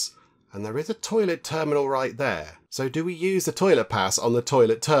pass, and there is a toilet terminal right there. So do we use the toilet pass on the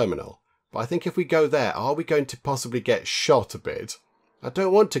toilet terminal? But I think if we go there, are we going to possibly get shot a bit? I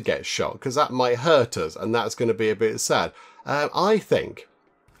don't want to get shot because that might hurt us and that's going to be a bit sad. I think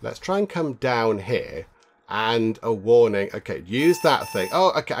let's try and come down here and a warning. Okay, use that thing.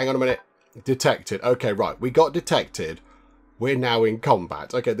 Oh, okay, hang on a minute. Detected. Okay, right. We got detected. We're now in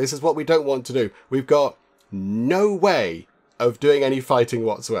combat. Okay, this is what we don't want to do. We've got no way of doing any fighting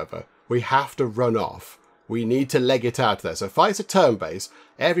whatsoever. We have to run off. We need to leg it out of there. So fights are turn-based.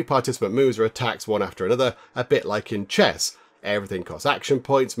 Every participant moves or attacks one after another, a bit like in chess. Everything costs action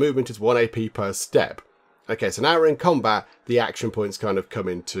points. Movement is 1 AP per step. Okay, so now we're in combat. The action points kind of come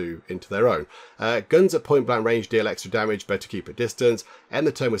into their own. Guns at point-blank range deal extra damage. Better keep a distance. End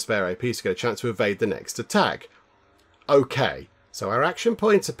the turn with spare AP to get a chance to evade the next attack. Okay, so our action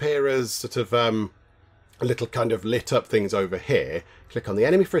points appear as sort of little kind of lit up things over here. Click on the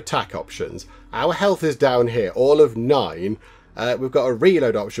enemy for attack options. Our health is down here, all of 9. We've got a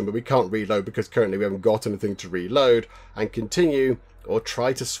reload option, but we can't reload because currently we haven't got anything to reload. And continue or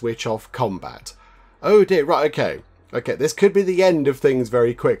try to switch off combat. Oh dear, right, okay. Okay, this could be the end of things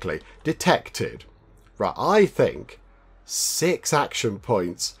very quickly. Detected. Right, I think 6 action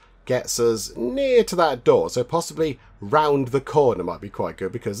points gets us near to that door. So possibly round the corner might be quite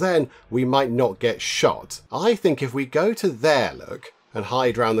good because then we might not get shot. I think if we go to there, look, and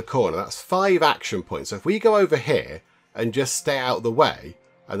hide round the corner, that's 5 action points. So if we go over here and just stay out of the way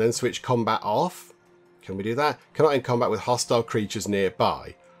and then switch combat off, can we do that? Cannot end combat with hostile creatures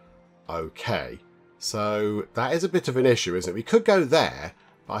nearby. Okay, so that is a bit of an issue, isn't it? We could go there,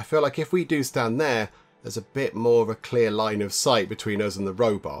 but I feel like if we do stand there, there's a bit more of a clear line of sight between us and the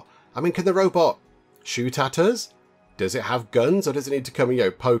robot. I mean, can the robot shoot at us? Does it have guns, or does it need to come and, you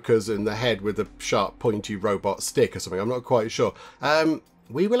know, poke us in the head with a sharp, pointy robot stick or something? I'm not quite sure.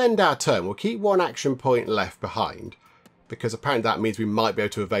 We will end our turn. We'll keep 1 action point left behind, because apparently that means we might be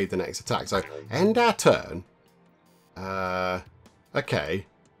able to evade the next attack. So, end our turn. Okay.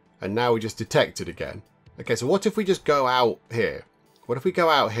 And now we just detected again. Okay, so what if we just go out here? What if we go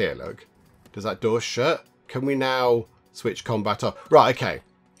out here, look? Does that door shut? Can we now switch combat off? Right, okay.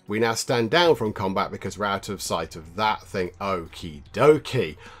 We now stand down from combat because we're out of sight of that thing. Okie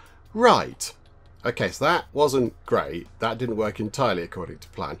dokie. Right. Okay, so that wasn't great. That didn't work entirely according to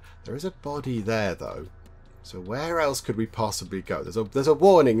plan. There is a body there, though. So where else could we possibly go? There's a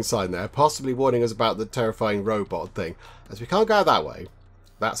warning sign there, possibly warning us about the terrifying robot thing. As we can't go out that way,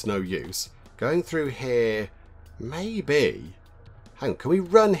 that's no use. Going through here, maybe. Hang on, can we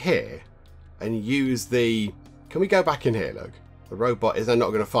run here and use the... Can we go back in here, look? The robot is not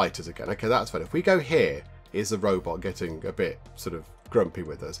going to fight us again. Okay, that's fine. If we go here, is the robot getting a bit sort of grumpy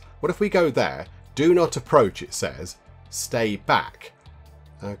with us? What if we go there? Do not approach, it says. Stay back.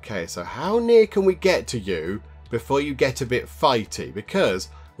 Okay, so how near can we get to you before you get a bit fighty? Because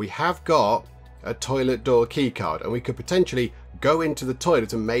we have got a toilet door keycard and we could potentially go into the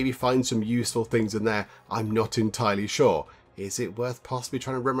toilet and maybe find some useful things in there. I'm not entirely sure. Is it worth possibly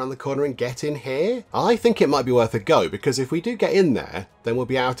trying to run around the corner and get in here? I think it might be worth a go, because if we do get in there, then we'll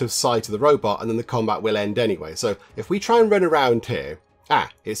be out of sight of the robot and then the combat will end anyway. So if we try and run around here,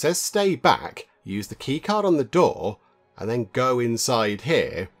 it says stay back, use the keycard on the door, and then go inside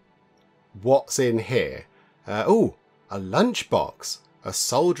here. What's in here? Oh, a lunchbox, a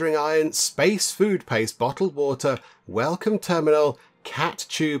soldering iron, space food paste, bottled water, welcome terminal, cat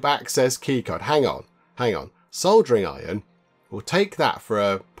tube access keycard. Hang on. Soldering iron. We'll take that for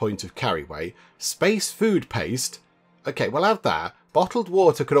a point of carry weight. Space food paste. Okay, we'll have that. Bottled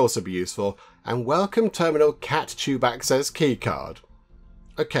water could also be useful. And welcome terminal cat tube access keycard.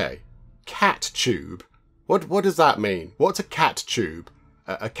 Okay. Cat tube. What does that mean? What's a cat tube?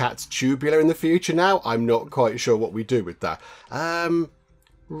 A cat's tubular in the future now? I'm not quite sure what we do with that.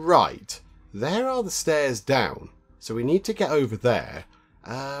 Right. There are the stairs down. So we need to get over there.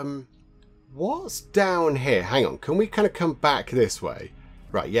 What's down here? Hang on, can we kind of come back this way?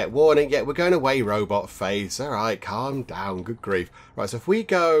 Right, yeah, warning, yeah, we're going away, robot face. Alright, calm down, good grief. Right, so if we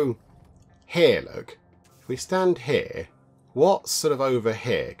go here, look. If we stand here, what's sort of over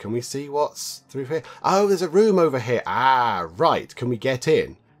here? Can we see what's through here? Oh, there's a room over here. Ah, right, can we get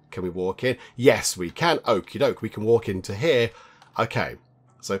in? Can we walk in? Yes, we can. Okie doke, we can walk into here. Okay,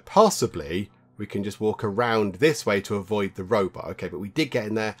 so possibly we can just walk around this way to avoid the robot. Okay, but we did get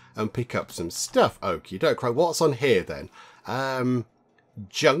in there and pick up some stuff. Okie doke. Right, what's on here then?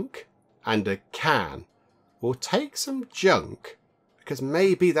 Junk and a can. We'll take some junk because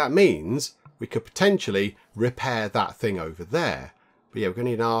maybe that means we could potentially repair that thing over there. But yeah, we're going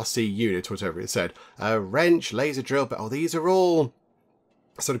to need an RC unit, whatever it said. A wrench, laser drill, but these are all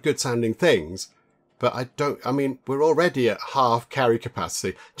sort of good sounding things. But I mean, we're already at half carry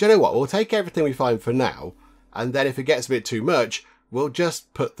capacity. Do you know what? We'll take everything we find for now. And then if it gets a bit too much, we'll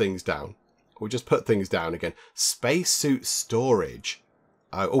just put things down. We'll just put things down again. Spacesuit storage.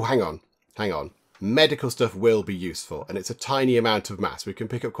 Oh, hang on. Hang on. Medical stuff will be useful, and it's a tiny amount of mass. We can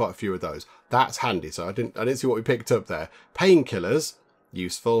pick up quite a few of those. That's handy. So I didn't see what we picked up there. Painkillers,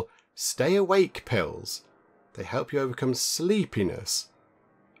 useful. Stay awake pills. They help you overcome sleepiness.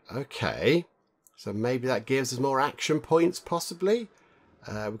 Okay. So maybe that gives us more action points, possibly.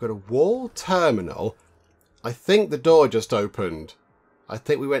 We've got a wall terminal. I think the door just opened. I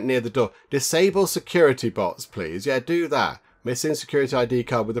think we went near the door. Disable security bots, please. Yeah, do that. Missing security ID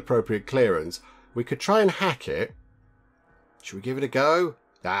card with appropriate clearance. We could try and hack it. Should we give it a go?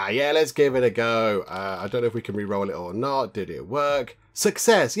 Yeah, let's give it a go. I don't know if we can re-roll it or not. Did it work?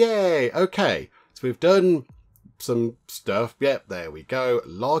 Success! Yay! Okay. So we've done some stuff. Yep, there we go.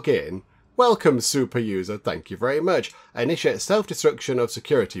 Log in. Welcome, super user. Thank you very much. Initiate self-destruction of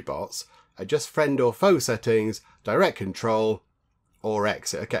security bots. Adjust friend or foe settings. Direct control. Or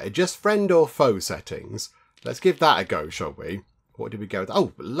exit. Okay, adjust friend or foe settings. Let's give that a go, shall we? What did we go with?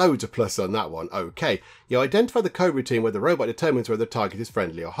 Oh, loads of plus on that one. Okay. You identify the code routine where the robot determines whether the target is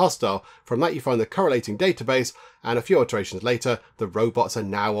friendly or hostile. From that, you find the correlating database, and a few iterations later, the robots are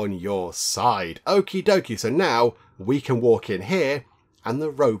now on your side. Okie dokie. So now we can walk in here, and the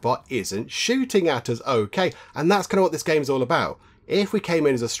robot isn't shooting at us. Okay. And that's kind of what this game's all about. If we came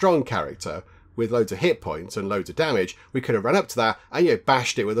in as a strong character with loads of hit points and loads of damage, we could have run up to that and, you know,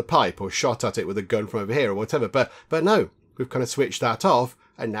 bashed it with a pipe or shot at it with a gun from over here or whatever. But no. We've kind of switched that off,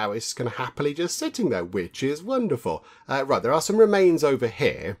 and now it's kind of happily just sitting there, which is wonderful. Right, there are some remains over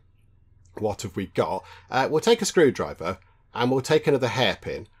here. What have we got? We'll take a screwdriver, and we'll take another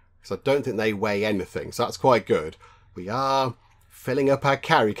hairpin, because I don't think they weigh anything, so that's quite good. We are filling up our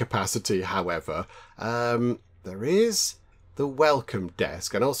carry capacity, however. There is the welcome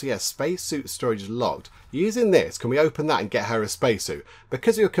desk, and also, yeah, spacesuit storage is locked. Using this, can we open that and get her a spacesuit?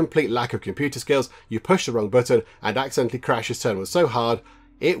 Because of your complete lack of computer skills, you push the wrong button and accidentally crash his terminal so hard,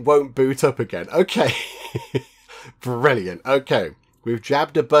 it won't boot up again. Okay. Brilliant. Okay. We've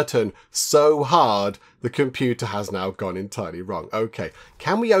jabbed a button so hard, the computer has now gone entirely wrong. Okay.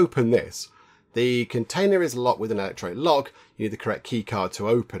 Can we open this? The container is locked with an electronic lock. You need the correct key card to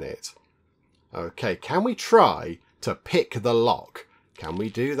open it. Okay. Can we try to pick the lock? Can we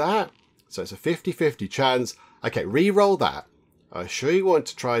do that? So it's a 50-50 chance. Okay, re-roll that. I sure you want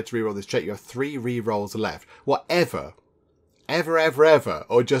to try to re-roll this check. You have 3 re-rolls left. Whatever. Ever,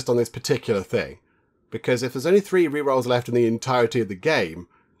 or just on this particular thing. Because if there's only 3 re-rolls left in the entirety of the game,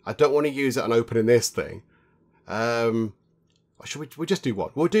 I don't want to use it on opening this thing. Should we just do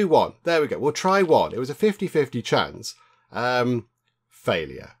one? We'll do one. There we go. We'll try one. It was a 50-50 chance.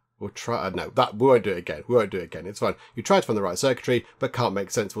 Failure. We'll try. No, we won't do it again. We won't do it again. It's fine. You tried to find the right circuitry, but can't make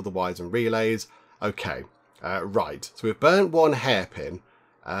sense of all the wires and relays. Okay. Right. So we've burnt 1 hairpin.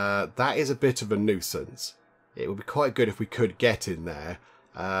 That is a bit of a nuisance. It would be quite good if we could get in there.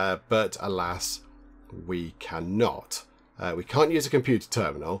 But alas, we cannot. We can't use a computer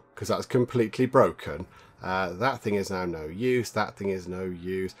terminal because that's completely broken. That thing is now no use. That thing is no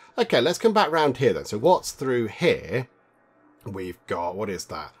use. Okay, let's come back round here then. So what's through here? We've got, what is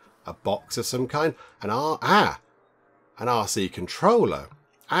that? A box of some kind, an RC controller,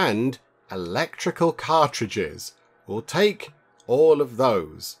 and electrical cartridges. We'll take all of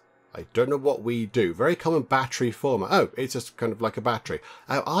those. I don't know what we do. Very common battery format. Oh, it's just kind of like a battery.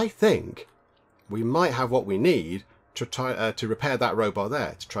 I think we might have what we need to try to repair that robot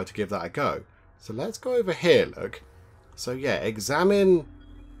there, to try to give that a go. So let's go over here, look. So yeah, examine.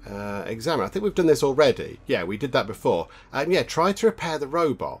 I think we've done this already. Yeah, we did that before. Yeah, try to repair the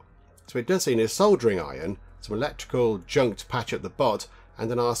robot. So it does seem a soldering iron, some electrical junk to patch up the bot, and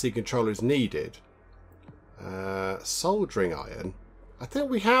an RC controller is needed. Soldering iron. I think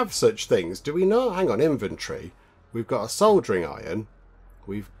we have such things. Do we not? Hang on, inventory. We've got a soldering iron.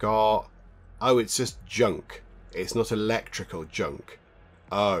 We've got... Oh, it's just junk. It's not electrical junk.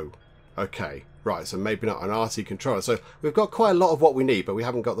 Oh, okay. Right, so maybe not an RC controller. So we've got quite a lot of what we need, but we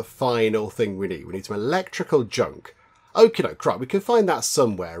haven't got the final thing we need. We need some electrical junk. Okay, no, crap, we can find that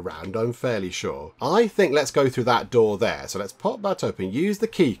somewhere around, I'm fairly sure. I think let's go through that door there. So let's pop that open, use the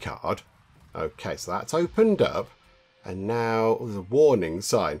key card. Okay, so that's opened up. And now there's a warning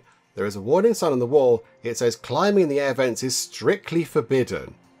sign. There is a warning sign on the wall. It says climbing the air vents is strictly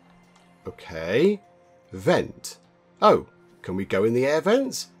forbidden. Okay. Vent. Oh, can we go in the air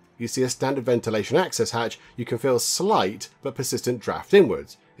vents? You see a standard ventilation access hatch. You can feel slight but persistent draft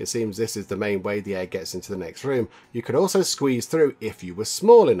inwards. It seems this is the main way the air gets into the next room. You could also squeeze through if you were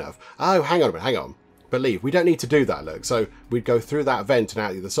small enough. Oh, hang on a minute, hang on. Believe, we don't need to do that, look. So we'd go through that vent and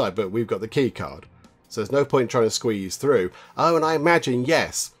out the other side, but we've got the key card. So there's no point trying to squeeze through. Oh, and I imagine,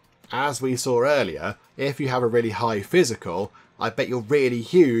 yes, as we saw earlier, if you have a really high physical, I bet you're really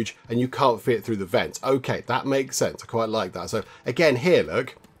huge and you can't fit through the vents. Okay, that makes sense. I quite like that. So again, here,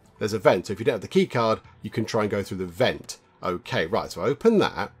 look, there's a vent. So if you don't have the key card, you can try and go through the vent. Okay, right. So open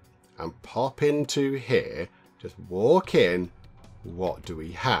that and pop into here. Just walk in. What do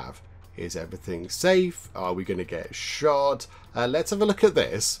we have? Is everything safe? Are we going to get shot? Let's have a look at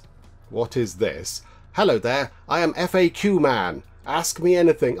this. What is this? Hello there. I am FAQ man. Ask me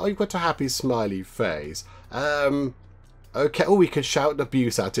anything. Oh, you've got a happy smiley face. Okay. Oh, we could shout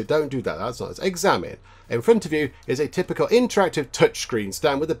abuse at it. Don't do that. That's nice. Examine. In front of you is a typical interactive touchscreen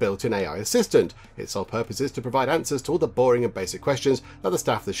stand with a built-in AI assistant. Its sole purpose is to provide answers to all the boring and basic questions that the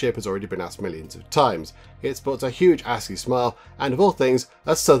staff of the ship has already been asked millions of times. It sports a huge ASCII smile and, of all things,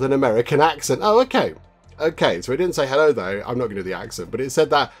 a Southern American accent. Oh, okay. Okay, so it didn't say hello though. I'm not going to do the accent, but it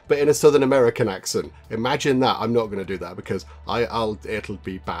said that, but in a Southern American accent. Imagine that. I'm not going to do that because it'll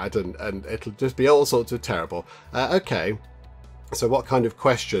be bad and it'll just be all sorts of terrible. Okay, so what kind of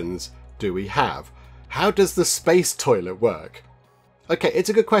questions do we have? How does the space toilet work? Okay, it's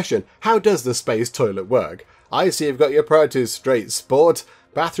a good question. How does the space toilet work? I see you've got your priorities straight, sport.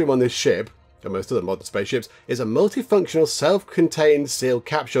 Bathroom on this ship, and most other modern spaceships, is a multifunctional self-contained sealed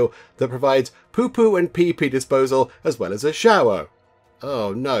capsule that provides poo-poo and pee-pee disposal as well as a shower.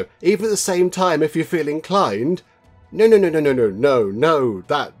 Oh no, even at the same time if you feel inclined? No.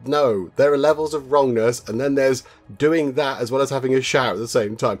 There are levels of wrongness, and then there's doing that as well as having a shower at the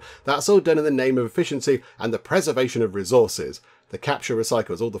same time. That's all done in the name of efficiency and the preservation of resources. The capsule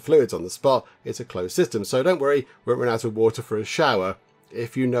recycles all the fluids on the spot. It's a closed system, so don't worry, we won't run out of water for a shower,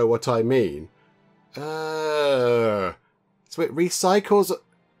 if you know what I mean. So it recycles.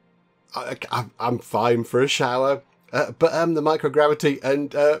 I'm fine for a shower, but the microgravity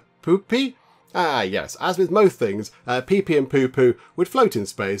and poopy. Ah, yes. As with most things, pee-pee and poo-poo would float in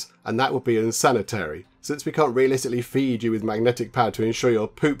space, and that would be unsanitary. Since we can't realistically feed you with magnetic power to ensure your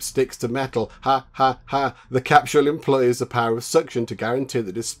poop sticks to metal, ha ha ha, the capsule employs the power of suction to guarantee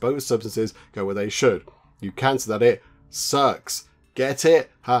that disposed substances go where they should. You cancel that it sucks. Get it?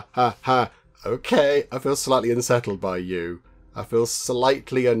 Ha ha ha. Okay, I feel slightly unsettled by you. I feel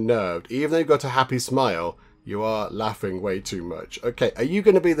slightly unnerved. Even though you've got a happy smile, you are laughing way too much. Okay, are you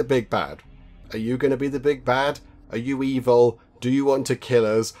going to be the big bad? Are you going to be the big bad? Are you evil? Do you want to kill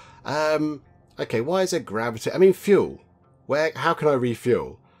us? Okay, why is there gravity? I mean, fuel. How can I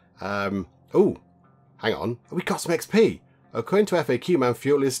refuel? Oh, hang on. We got some XP. According to FAQ, man,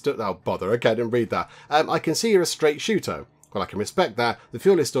 fuel is stored. Oh, bother. Okay, I didn't read that. I can see you're a straight shooter. Well, I can respect that. The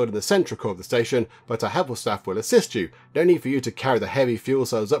fuel is stored in the central core of the station, but our helpful staff will assist you. No need for you to carry the heavy fuel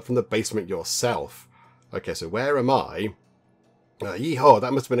cells up from the basement yourself. Okay, so where am I? Yeehaw,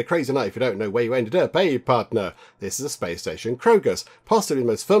 that must have been a crazy night if you don't know where you ended up, eh, partner? This is a space station, Krogus, possibly the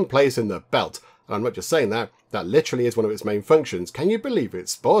most fun place in the belt. And I'm not just saying that, that literally is one of its main functions. Can you believe it,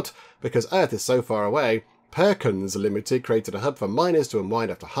 sport? Because Earth is so far away, Perkins Limited created a hub for miners to unwind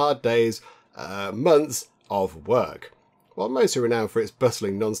after hard days, months of work. While mostly renowned for its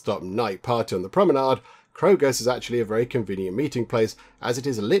bustling non-stop night party on the promenade, Krogus is actually a very convenient meeting place as it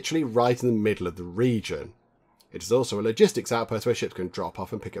is literally right in the middle of the region. It is also a logistics outpost where ships can drop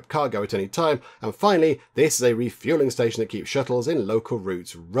off and pick up cargo at any time. And finally, this is a refueling station that keeps shuttles in local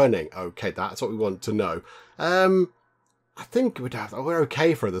routes running. Okay, that's what we want to know. I think we're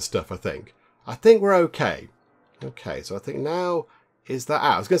okay for other stuff, I think. I think we're okay. Okay, so I think now... Is that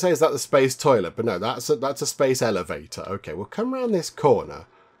out? I was going to say, is that the space toilet? But no, that's a space elevator. Okay, we'll come around this corner.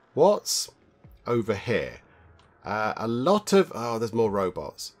 What's over here? A lot of... Oh, there's more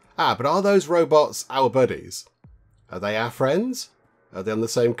robots. Ah, but are those robots our buddies? Are they our friends? Are they on the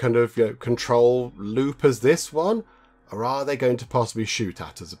same kind of control loop as this one? Or are they going to possibly shoot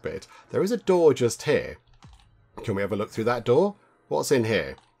at us a bit? There is a door just here. Can we have a look through that door? What's in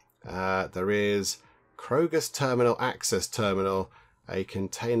here? There is Krogus Terminal, Access Terminal, a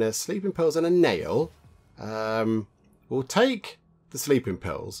container, sleeping pills and a nail. We'll take the sleeping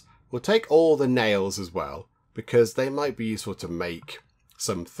pills. We'll take all the nails as well, because they might be useful to make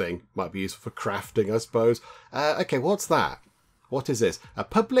something. Might be useful for crafting, I suppose. Okay, what's that? What is this? A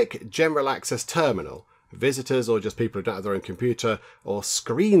public general access terminal. Visitors or just people who don't have their own computer or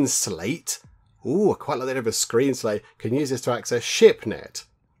screen slate. Ooh, I quite like the idea of a screen slate. Can use this to access ShipNet.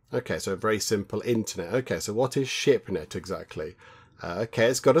 Okay, so a very simple internet. Okay, so what is ShipNet exactly? Okay,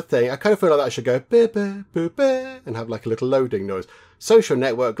 it's got a thing. I kind of feel like that should go beep, beep, beep, and have like a little loading noise. Social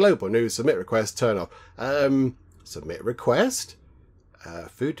network, global news, submit request, turn off. Submit request?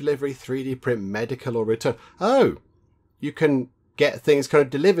 Food delivery, 3D print, medical or return. Oh, you can get things kind of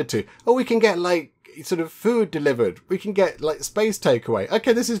delivered to. Oh, we can get like sort of food delivered. We can get like space takeaway.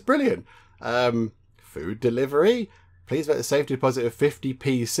 Okay, this is brilliant. Food delivery. Please make the safety deposit of 50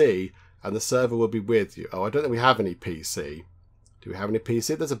 PC and the server will be with you. Oh, I don't think we have any PC. Do we have any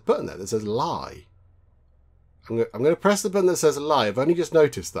PC? There's a button there that says lie. I'm going to press the button that says lie. I've only just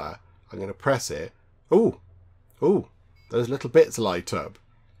noticed that. I'm going to press it. Ooh. Ooh. Those little bits light up.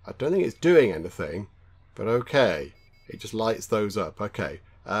 I don't think it's doing anything. But okay. It just lights those up. Okay.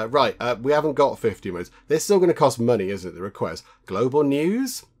 Right. We haven't got 50 minutes. This is all going to cost money, isn't it? The request. Global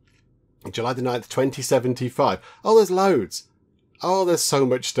news. July the 9th, 2075. Oh, there's loads. Oh, there's so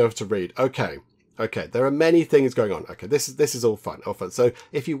much stuff to read. Okay. Okay. There are many things going on. Okay. This is all fun. All fun. So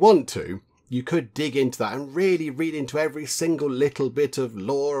if you want to, you could dig into that and really read into every single little bit of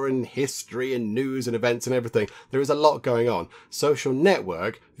lore and history and news and events and everything. There is a lot going on. Social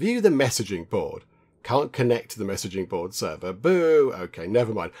network, view the messaging board. Can't connect to the messaging board server. Boo. Okay,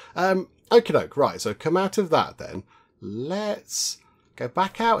 never mind. Okie doke. Right, so come out of that then. Let's go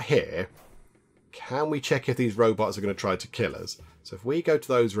back out here. Can we check if these robots are going to try to kill us? So if we go to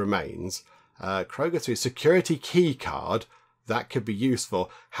those remains, Kroger 3 security key card, that could be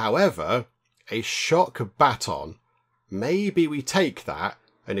useful. However, a shock baton, maybe we take that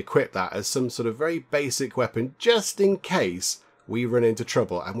and equip that as some sort of very basic weapon just in case we run into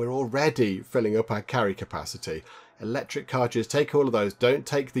trouble and we're already filling up our carry capacity. Electric cartridges, take all of those, don't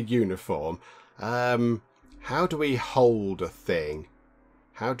take the uniform. How do we hold a thing?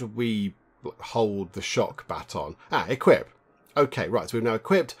 How do we hold the shock baton? Equip. Okay, right, so we've now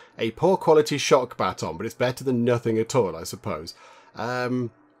equipped a poor quality shock baton, but it's better than nothing at all, I suppose.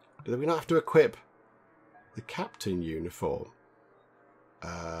 Do we not have to equip the captain uniform?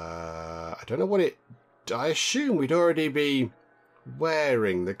 I don't know what it... I assume we'd already be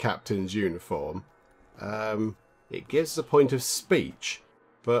wearing the captain's uniform. It gives us a point of speech,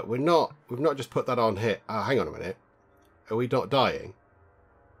 but we've not just put that on here. Oh, hang on a minute. Are we not dying?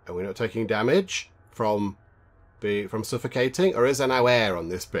 Are we not taking damage from suffocating? Or is there now air on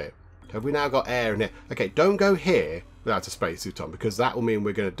this bit? Have we now got air in here? Okay, don't go here without a spacesuit on, because that will mean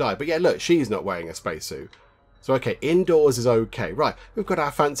we're going to die. But yeah, look, she's not wearing a spacesuit. So, okay, indoors is okay. Right, we've got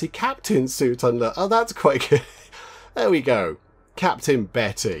our fancy captain suit on. Look. Oh, that's quite good. There we go. Captain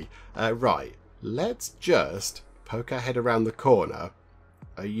Betty. Right, let's just poke our head around the corner.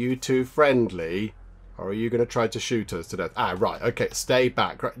 Are you two friendly? Or are you going to try to shoot us to death? Right, okay, stay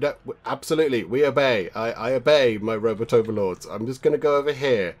back. Right, no, absolutely, we obey. I obey, my robot overlords. I'm just going to go over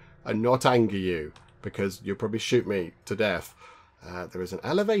here and not anger you, because you'll probably shoot me to death. There is an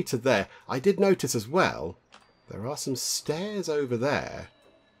elevator there. I did notice as well, there are some stairs over there.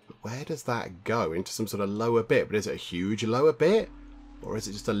 But where does that go? Into some sort of lower bit? But is it a huge lower bit? Or is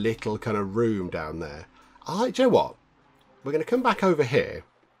it just a little kind of room down there? Do you know what? We're going to come back over here.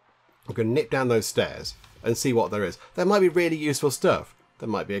 We're going to nip down those stairs and see what there is. There might be really useful stuff. There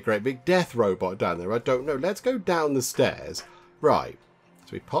might be a great big death robot down there. I don't know. Let's go down the stairs. Right.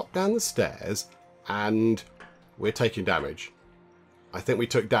 So we pop down the stairs and we're taking damage. I think we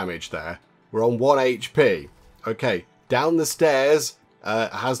took damage there. We're on 1 HP. Okay. Down the stairs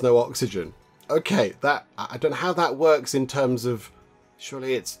has no oxygen. Okay. That I don't know how that works in terms of...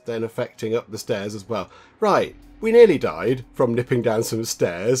 Surely it's then affecting up the stairs as well. Right. We nearly died from nipping down some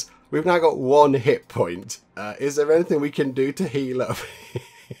stairs. We've now got 1 hit point. Is there anything we can do to heal up?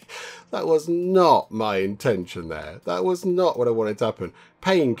 That was not my intention there. That was not what I wanted to happen.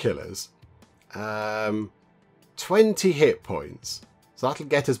 Painkillers. 20 hit points. So that'll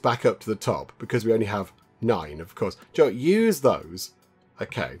get us back up to the top because we only have 9, of course. Joe, use those.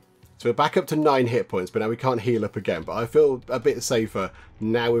 Okay. So we're back up to 9 hit points, but now we can't heal up again. But I feel a bit safer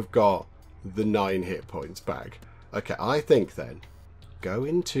now we've got the 9 hit points back. Okay, I think then, go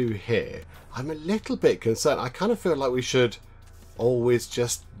into here. I'm a little bit concerned. I kind of feel like we should always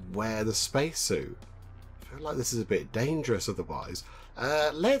just wear the spacesuit. I feel like this is a bit dangerous otherwise.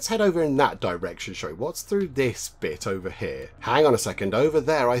 Let's head over in that direction, shall we? What's through this bit over here? Hang on a second. Over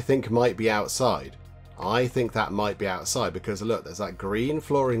there, I think might be outside. I think that might be outside because look, there's that green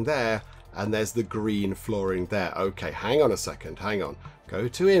flooring there and there's the green flooring there. Okay, hang on a second. Hang on. Go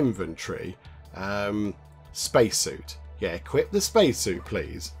to inventory. Spacesuit. Yeah, equip the spacesuit,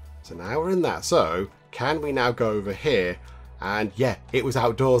 please. So now we're in that. So, can we now go over here? And yeah, it was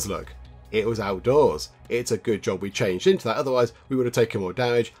outdoors, look. It was outdoors. It's a good job we changed into that. Otherwise, we would have taken more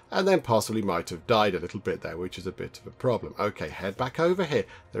damage and then possibly might have died a little bit there, which is a bit of a problem. Okay, head back over here.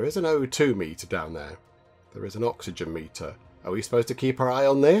 There is an O2 meter down there. There is an oxygen meter. Are we supposed to keep our eye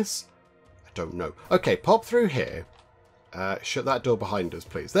on this? I don't know. Okay, pop through here. Shut that door behind us,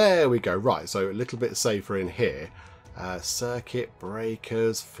 please. There we go. Right, so a little bit safer in here. Circuit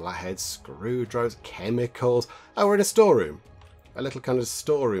breakers, flathead screwdrivers, chemicals. Oh, we're in a storeroom. A little kind of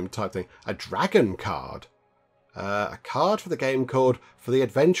storeroom type thing. A dragon card. A card for the game called For the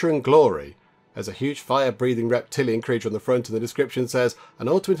Adventure and Glory. There's a huge fire-breathing reptilian creature on the front, and the description says, an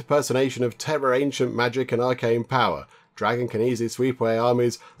ultimate impersonation of terror, ancient magic, and arcane power. Dragon can easily sweep away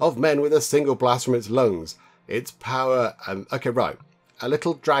armies of men with a single blast from its lungs. Its power... okay, right. A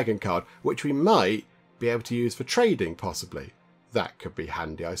little dragon card, which we might be able to use for trading, possibly. That could be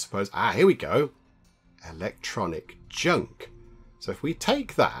handy, I suppose. Ah, here we go. Electronic junk. So if we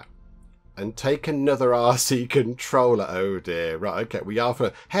take that and take another RC controller. Oh dear. Right, okay. We are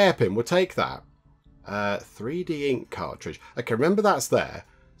for hairpin. We'll take that. 3D ink cartridge. Okay, remember that's there.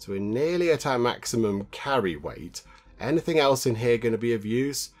 So we're nearly at our maximum carry weight. Anything else in here going to be of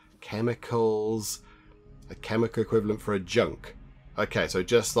use? Chemicals. A chemical equivalent for a junk. Okay, so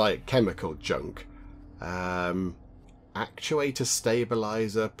just like chemical junk. Actuator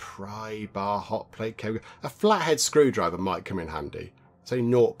stabilizer, pry bar, hot plate, chemical. A flathead screwdriver might come in handy. Say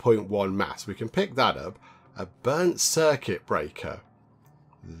 0.1 mass. We can pick that up. A burnt circuit breaker.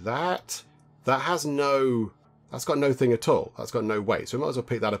 That has no... That's got no thing at all. That's got no weight. So we might as well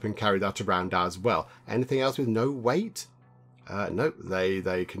pick that up and carry that around as well. Anything else with no weight? Nope.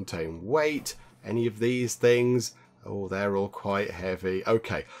 They contain weight. Any of these things? Oh, they're all quite heavy.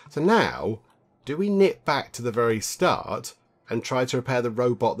 Okay. So now, do we nip back to the very start and try to repair the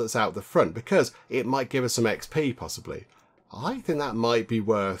robot that's out the front? Because it might give us some XP, possibly. I think that might be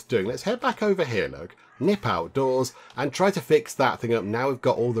worth doing. Let's head back over here, look. Nip outdoors and try to fix that thing up now we've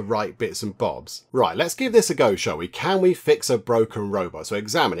got all the right bits and bobs. Right, let's give this a go, shall we? Can we fix a broken robot? So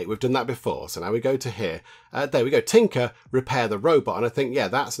examine it. We've done that before. So now we go to here. There we go. Tinker, repair the robot. And I think, yeah,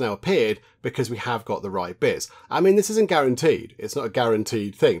 that's now appeared because we have got the right bits. I mean, this isn't guaranteed. It's not a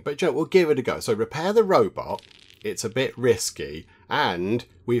guaranteed thing. But, you know, we'll give it a go. So repair the robot. It's a bit risky. And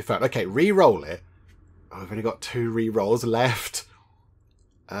we found... Okay, re-roll it. Oh, we've only got 2 re-rolls left.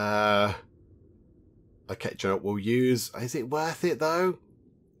 Okay, do you know what we'll use? Is it worth it, though?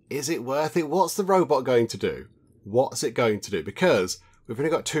 Is it worth it? What's the robot going to do? What's it going to do? Because we've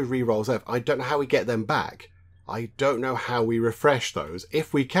only got 2 re-rolls left. I don't know how we get them back. I don't know how we refresh those,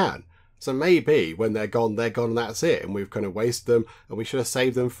 if we can. So maybe when they're gone, and that's it. And we've kind of wasted them, and we should have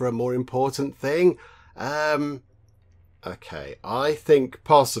saved them for a more important thing. Okay, I think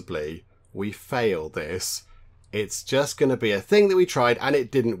possibly... we fail this. It's just going to be a thing that we tried and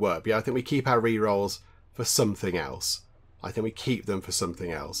it didn't work. Yeah, I think we keep our re-rolls for something else. I think we keep them for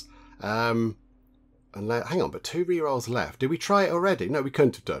something else. Hang on, but 2 re-rolls left. Did we try it already? No, we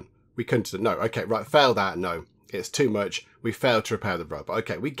couldn't have done. We couldn't have done. No, okay, right, fail that. No, it's too much. We failed to repair the robot.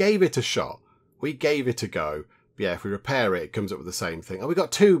 Okay, we gave it a shot. We gave it a go. But yeah, if we repair it, it comes up with the same thing. Oh, we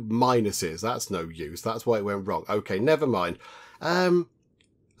got 2 minuses. That's no use. That's why it went wrong. Okay, never mind.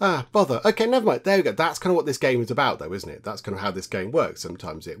 Bother. Okay, never mind. There we go. That's kind of what this game is about, though, isn't it? That's kind of how this game works.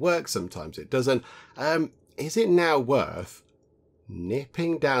 Sometimes it works, sometimes it doesn't. Is it now worth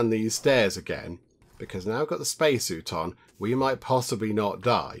nipping down these stairs again? Because now I've got the spacesuit on, we might possibly not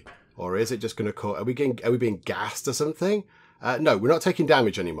die. Or is it just going to cause... Are we being gassed or something? No, we're not taking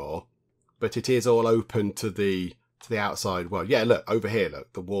damage anymore. But it is all open to the outside world. Yeah, look, over here,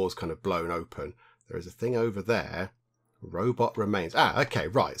 look. The wall's kind of blown open. There is a thing over there. Robot remains. Okay,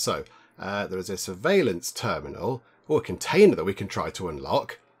 right. So there is a surveillance terminal or a container that we can try to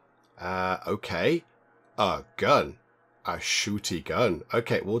unlock. Okay. A gun. A shooty gun.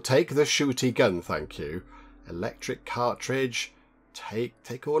 Okay, we'll take the shooty gun, thank you. Electric cartridge.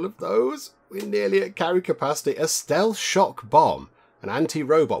 Take all of those. We're nearly at carry capacity. A stealth shock bomb. An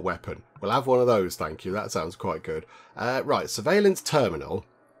anti-robot weapon. We'll have one of those, thank you. That sounds quite good. Right, surveillance terminal.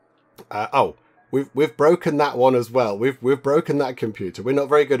 Oh. We've broken that one as well. We've broken that computer. We're not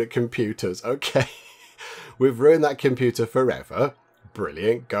very good at computers. Okay. We've ruined that computer forever.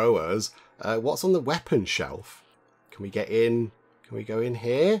 Brilliant. Go us. What's on the weapon shelf? Can we get in? Can we go in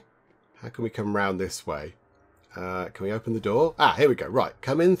here? How can we come round this way? Can we open the door? Here we go. Right.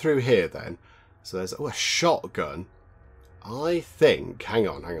 Come in through here then. So there's a shotgun. I think... Hang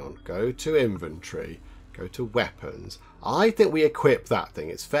on. Go to inventory. Go to weapons. I think we equip that thing.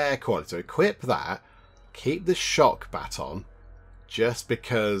 It's fair quality. So equip that. Keep the shock baton. Just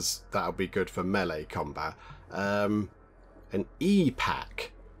because that'll be good for melee combat. An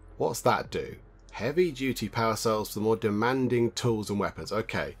E-pack. What's that do? Heavy duty power cells for the more demanding tools and weapons.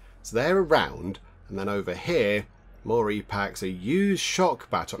 Okay. So they're around. And then over here, more E-packs. A used shock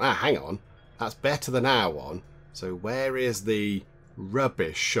baton. Hang on. That's better than our one. So where is the...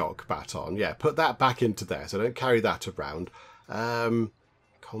 rubbish shock baton? Yeah, put that back into there, so don't carry that around.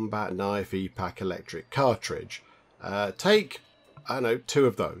 Combat knife, E-pack, electric cartridge. Take, I don't know, 2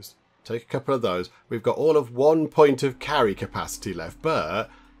 of those. Take a couple of those. We've got all of 1 point of carry capacity left, but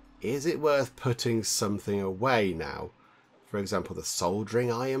is it worth putting something away now? For example, the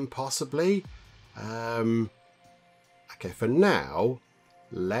soldering iron, possibly? Okay, for now,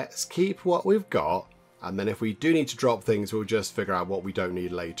 let's keep what we've got. And then if we do need to drop things, we'll just figure out what we don't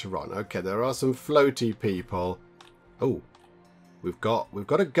need later on. Okay, there are some floaty people. Oh, we've got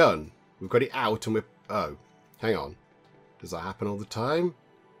a gun. We've got it out and we're... Oh, hang on. Does that happen all the time?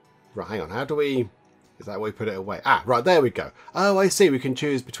 Right, hang on. How do we... Is that where we put it away? Ah, right, there we go. Oh, I see. We can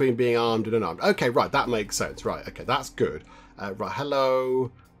choose between being armed and unarmed. Okay, right, that makes sense. Right, okay, that's good. Right,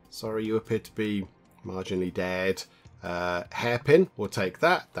 hello. Sorry, you appear to be marginally dead. Hairpin, we'll take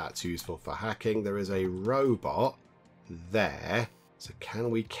that. That's useful for hacking. There is a robot there. So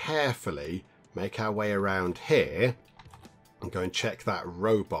can we carefully make our way around here and go and check that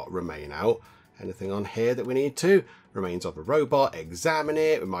robot remain out? Anything on here that we need to? Remains of the robot. Examine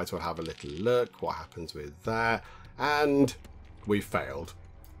it. We might as well have a little look. What happens with that? And we failed.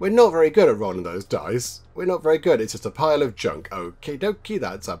 We're not very good at rolling those dice. We're not very good. It's just a pile of junk. Okie dokie,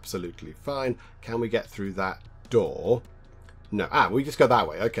 that's absolutely fine. Can we get through that door? No. Ah, we just go that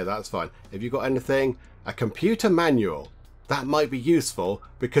way. Okay, that's fine. Have you got anything? A computer manual. That might be useful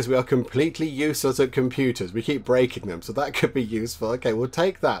because we are completely useless at computers. We keep breaking them, so that could be useful. Okay, we'll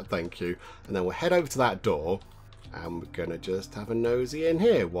take that, thank you. And then we'll head over to that door and we're going to just have a nosy in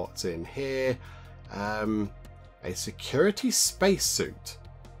here. What's in here? A security spacesuit.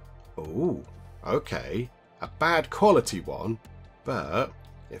 Oh, okay. A bad quality one, but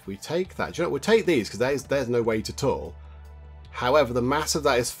if we take that, do you know, we'll take these because there's no weight at all. However, the mass of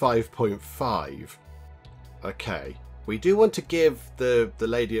that is 5.5. Okay. We do want to give the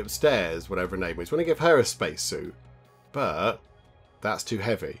lady upstairs, whatever her name is, we want to give her a spacesuit, but that's too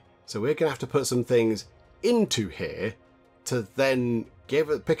heavy. So we're going to have to put some things into here to then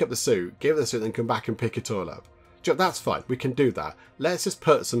pick up the suit, give her the suit, then come back and pick it all up. That's fine. We can do that. Let's just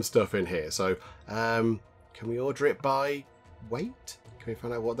put some stuff in here. So can we order it by weight? Can we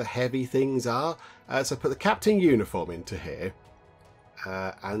find out what the heavy things are? So put the captain uniform into here.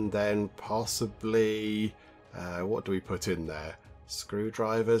 And then possibly... what do we put in there?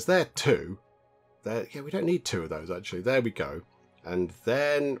 Screwdrivers. There 2. Yeah, we don't need 2 of those, actually. There we go. And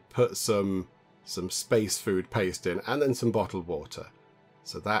then put some space food paste in. And then some bottled water.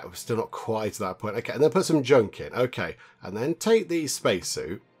 So that was still not quite to that point. Okay, and then put some junk in. Okay, and then take the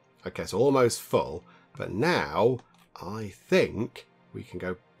spacesuit. Okay, so almost full. But now, I think we can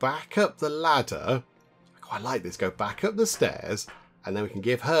go back up the ladder. I quite like this. Go back up the stairs. And then we can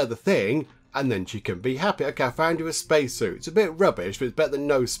give her the thing. And then she can be happy. Okay, I found you a spacesuit. It's a bit rubbish, but it's better than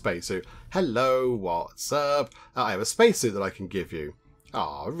no spacesuit. Hello, what's up? I have a spacesuit that I can give you.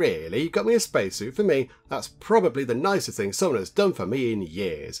 Oh, really? You got me a spacesuit for me? That's probably the nicest thing someone has done for me in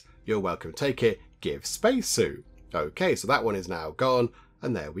years. You're welcome. Take it. Give spacesuit. Okay, so that one is now gone.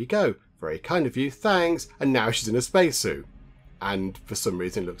 And there we go. Very kind of you. Thanks. And now she's in a spacesuit. And for some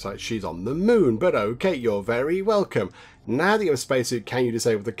reason it looks like she's on the moon. But okay, you're very welcome. Now that you have a spacesuit, can you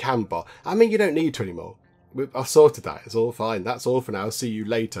disable the cam bot? I mean, you don't need to anymore. I've sorted that. It's all fine. That's all for now. See you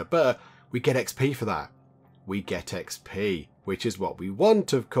later. But we get XP for that. We get XP, which is what we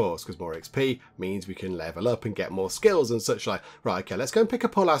want, of course, because more XP means we can level up and get more skills and such like. Right, okay, let's go and pick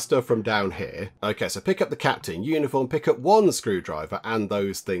up all our stuff from down here. Okay, so pick up the captain uniform, pick up 1 screwdriver and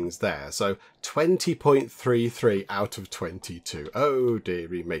those things there. So 20.33 out of 22. Oh,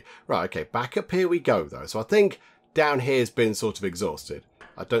 dearie me. Right, okay, back up here we go, though. So I think down here's been sort of exhausted.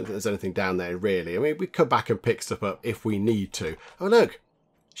 I don't think there's anything down there, really. I mean, we come back and pick stuff up if we need to. Oh, look.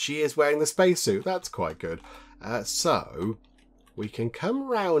 She is wearing the spacesuit. That's quite good. So we can come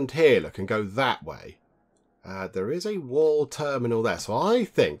round here, look, and go that way. There is a wall terminal there. So I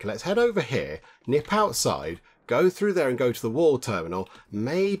think let's head over here, nip outside, go through there and go to the wall terminal.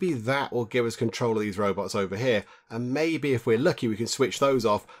 Maybe that will give us control of these robots over here. And maybe if we're lucky, we can switch those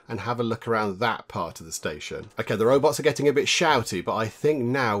off and have a look around that part of the station. Okay, the robots are getting a bit shouty, but I think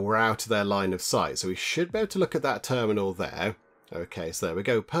now we're out of their line of sight. So we should be able to look at that terminal there. Okay, so there we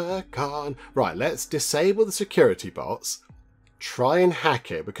go. Perk on. Right, let's disable the security bots. Try and hack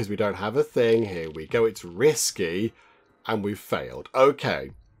it because we don't have a thing. Here we go. It's risky. And we've failed.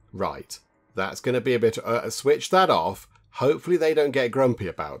 Okay, right. That's going to be a bit... switch that off. Hopefully they don't get grumpy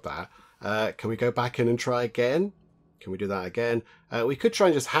about that. Can we go back in and try again? Can we do that again? We could try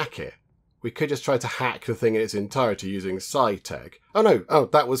and just hack it. We could just try to hack the thing in its entirety using SciTech. Oh, no. Oh,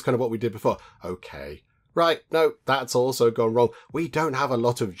 that was kind of what we did before. Okay. Right, no, that's also gone wrong. We don't have a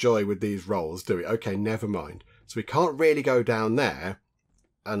lot of joy with these rolls, do we? Okay, never mind. So we can't really go down there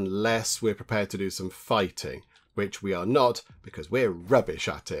unless we're prepared to do some fighting. which we are not because we're rubbish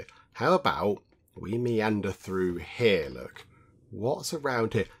at it. How about we meander through here, look. What's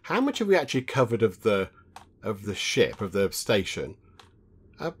around here? How much have we actually covered of the ship, of the station?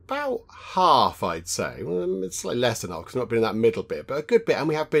 About half, I'd say. Well, it's slightly less than half because we've not been in that middle bit, but a good bit, and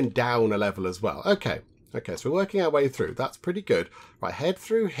we have been down a level as well. Okay, so we're working our way through. That's pretty good. Right, head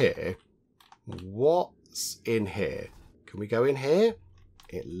through here. What's in here? Can we go in here?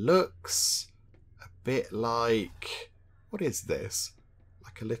 It looks a bit like... What is this?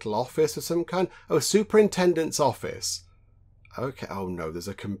 Like a little office of some kind? Oh, superintendent's office. Okay, oh no, there's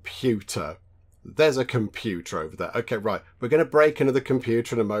a computer. There's a computer over there. Okay, right. We're going to break another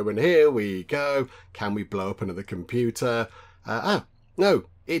computer in a moment. Here we go. Can we blow up another computer? No,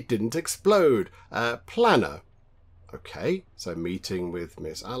 it didn't explode. Planner. Okay, so meeting with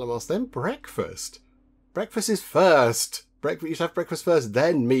Miss Alamos, then breakfast. Breakfast is first. You should have breakfast first,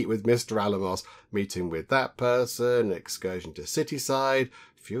 then meet with Mr. Alamos. Meeting with that person, excursion to Cityside,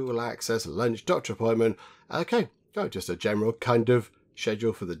 fuel access, lunch, doctor appointment. Okay, oh, just a general kind of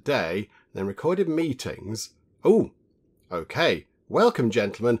schedule for the day. Then recorded meetings. Oh, okay. Welcome,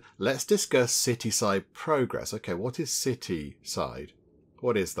 gentlemen. Let's discuss Cityside progress. Okay, what is Cityside?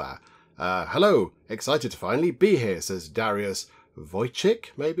 What is that? Hello. Excited to finally be here, says Darius Wojcik.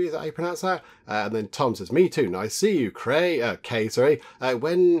 Maybe is that how you pronounce that? And then Tom says, me too. Nice to see you, Kay, sorry.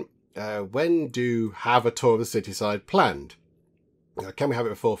 When do have a tour of the Cityside planned? Can we have it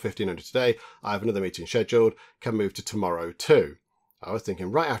before 1500 today? I have another meeting scheduled. Can move to tomorrow too. I was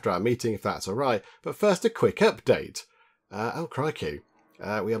thinking right after our meeting, if that's all right. But first, a quick update. Oh, crikey.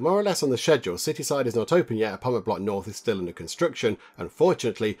 We are more or less on the schedule. Cityside is not open yet. Apartment Block North is still under construction,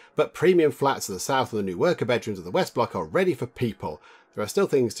 unfortunately. But premium flats to the south and the new worker bedrooms of the West Block are ready for people. There are still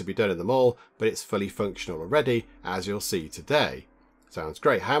things to be done in the mall, but it's fully functional already, as you'll see today. Sounds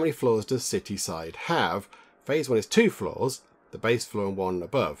great. How many floors does Cityside have? Phase 1 is 2 floors, the base floor and 1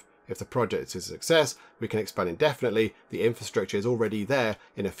 above. If the project is a success, we can expand indefinitely. The infrastructure is already there.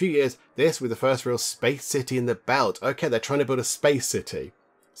 In a few years, this will be the first real space city in the belt. Okay, they're trying to build a space city.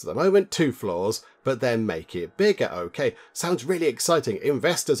 So at the moment, 2 floors, but then make it bigger. Okay, sounds really exciting.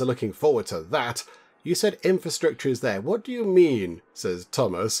 Investors are looking forward to that. You said infrastructure is there. What do you mean? Says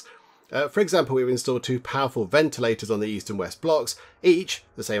Thomas. For example, we've installed 2 powerful ventilators on the east and west blocks, each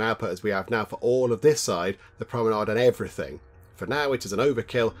the same output as we have now for all of this side, the promenade and everything. For now, it is an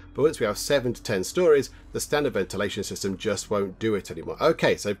overkill, but once we have 7 to 10 stories, the standard ventilation system just won't do it anymore.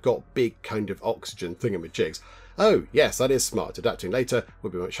 Okay, so they've got big kind of oxygen thingamajigs. Oh, yes, that is smart. Adapting later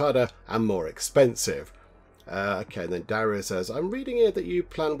would be much harder and more expensive. Okay, and then Darius says, I'm reading here that you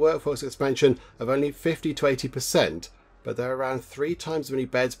plan workforce expansion of only 50 to 80%, but there are around 3 times as many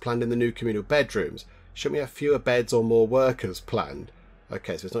beds planned in the new communal bedrooms. Shouldn't we have fewer beds or more workers planned?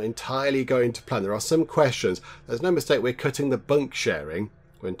 Okay, so it's not entirely going to plan. There are some questions. There's no mistake we're cutting the bunk sharing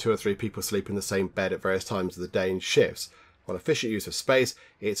when 2 or 3 people sleep in the same bed at various times of the day in shifts. While efficient use of space,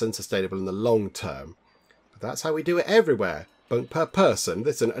 it's unsustainable in the long term. But that's how we do it everywhere. Bunk per person.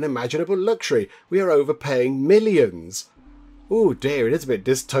 This is an unimaginable luxury. We are overpaying millions. Oh dear, it is a bit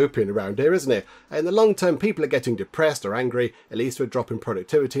dystopian around here, isn't it? In the long term, people are getting depressed or angry, at least we're dropping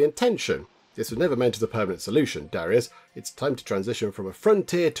productivity and tension. This was never meant as a permanent solution, Darius. It's time to transition from a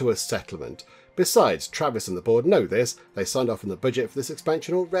frontier to a settlement. Besides, Travis and the board know this. They signed off on the budget for this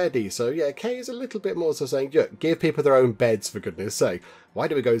expansion already. So yeah, Kay is a little bit more so saying, yeah, give people their own beds for goodness sake. Why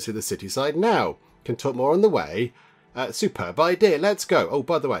do we go to the city side now? Can talk more on the way. Superb idea, let's go. Oh,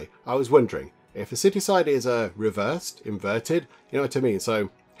 by the way, I was wondering, if the city side is reversed, inverted, you know what I mean?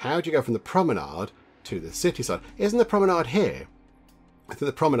 So how do you go from the promenade to the city side? Isn't the promenade here? I think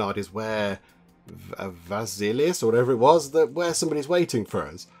the promenade is where Vasilius, or whatever it was, where somebody's waiting for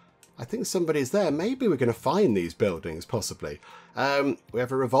us. I think somebody's there. Maybe we're going to find these buildings, possibly. We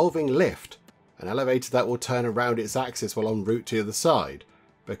have a revolving lift, an elevator that will turn around its axis while en route to the other side.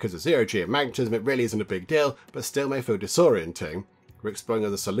 Because of zero-G and magnetism, it really isn't a big deal, but still may feel disorienting. We're exploring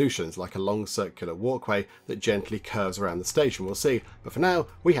other solutions, like a long circular walkway that gently curves around the station. We'll see. But for now,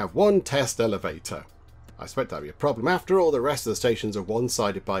 we have one test elevator. I expect that'll be a problem. After all, the rest of the stations are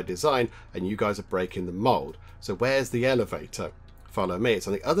one-sided by design, and you guys are breaking the mould. So where's the elevator? Follow me. It's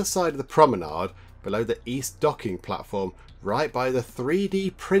on the other side of the promenade, below the east docking platform, right by the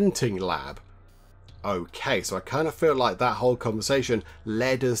 3D printing lab. Okay, so I kind of feel like that whole conversation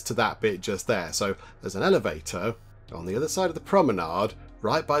led us to that bit just there. So there's an elevator on the other side of the promenade,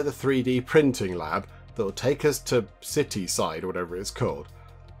 right by the 3D printing lab, that will take us to Cityside, or whatever it's called.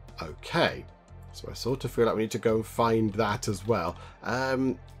 Okay. So I sort of feel like we need to go and find that as well.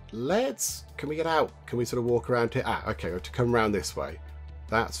 Can we get out? Can we sort of walk around here? Okay, we have to come around this way.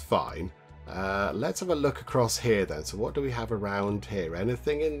 That's fine. Let's have a look across here then. So what do we have around here?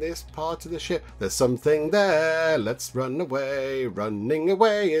 Anything in this part of the ship? There's something there. Let's run away. Running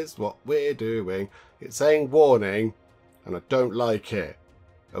away is what we're doing. It's saying warning, and I don't like it.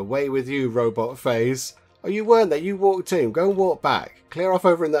 Away with you, robot phase. Oh, you weren't there. You walked in. Go and walk back. Clear off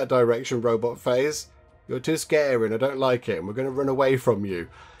over in that direction, robot phase. You're too scary and I don't like it, and we're going to run away from you.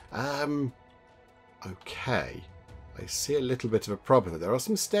 Okay. I see a little bit of a problem. There are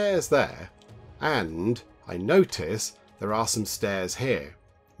some stairs there. And I notice there are some stairs here.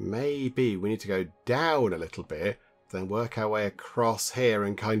 Maybe we need to go down a little bit, then work our way across here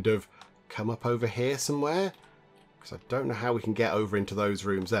and kind of come up over here somewhere. Because I don't know how we can get over into those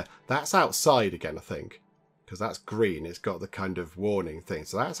rooms there. That's outside again, I think. Because that's green. It's got the kind of warning thing.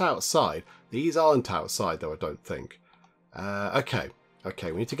 So that's outside. These aren't outside though, I don't think. Okay.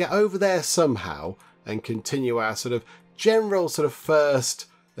 Okay, we need to get over there somehow and continue our sort of general sort of first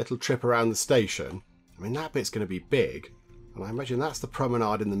little trip around the station. I mean, that bit's going to be big. And I imagine that's the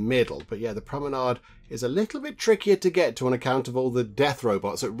promenade in the middle. But yeah, the promenade is a little bit trickier to get to on account of all the death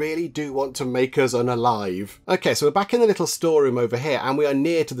robots that really do want to make us unalive. Okay, so we're back in the little storeroom over here, and we are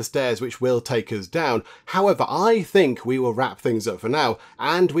near to the stairs which will take us down. However, I think we will wrap things up for now,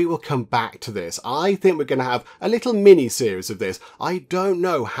 and we will come back to this. I think we're going to have a little mini-series of this. I don't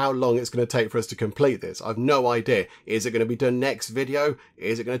know how long it's going to take for us to complete this. I've no idea. Is it going to be done next video?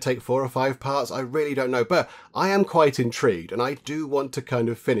 Is it going to take 4 or 5 parts? I really don't know, but I am quite intrigued, and I do want to kind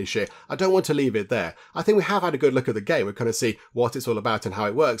of finish it. I don't want to leave it there. I think we have had a good look at the game. We kind of see what it's all about and how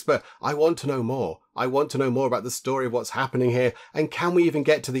it works, but I want to know more. I want to know more about the story of what's happening here, and can we even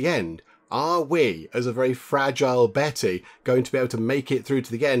get to the end? Are we, as a very fragile Betty, going to be able to make it through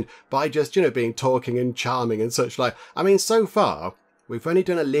to the end by just, you know, being talking and charming and such like? I mean, so far, we've only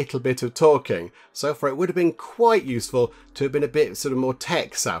done a little bit of talking. So far, it would have been quite useful to have been a bit sort of more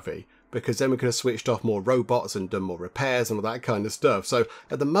tech savvy, because then we could have switched off more robots and done more repairs and all that kind of stuff. So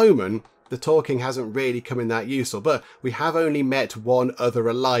at the moment, the talking hasn't really come in that useful, but we have only met one other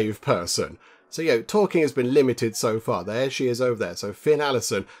alive person. So, you know, talking has been limited so far. There she is over there. So Finn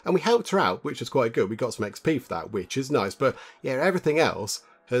Allison, and we helped her out, which is quite good. We got some XP for that, which is nice. But yeah, everything else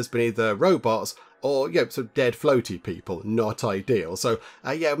has been either robots or, you know, sort of dead floaty people. Not ideal. So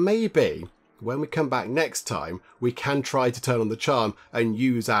yeah, maybe when we come back next time, we can try to turn on the charm and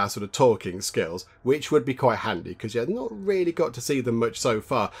use our sort of talking skills, which would be quite handy, because yeah, not really got to see them much so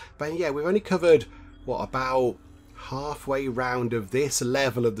far. But yeah, we've only covered, what, about halfway round of this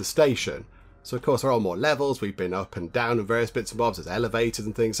level of the station. So of course there are more levels, we've been up and down and various bits and bobs, there's elevators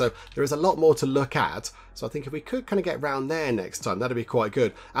and things, so there is a lot more to look at. So I think if we could kind of get round there next time, that'd be quite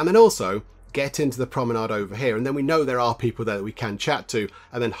good. And then also get into the promenade over here, and then we know there are people there that we can chat to,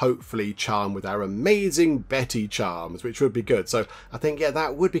 and then hopefully charm with our amazing Betty charms, which would be good. So I think, yeah,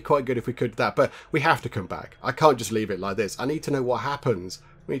 that would be quite good if we could do that, but we have to come back. I can't just leave it like this. I need to know what happens.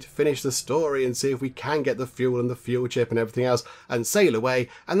 We need to finish the story and see if we can get the fuel and the fuel chip and everything else and sail away,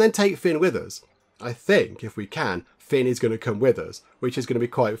 and then take Finn with us. I think if we can, Finn is going to come with us, which is going to be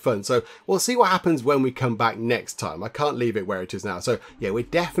quite fun. So we'll see what happens when we come back next time. I can't leave it where it is now. So yeah, we're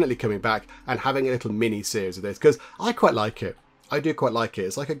definitely coming back and having a little mini series of this, because I quite like it. I do quite like it.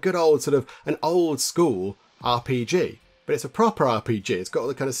 It's like a good old sort of an old school RPG. But it's a proper RPG. It's got all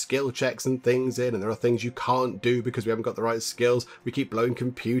the kind of skill checks and things in, and there are things you can't do because we haven't got the right skills. We keep blowing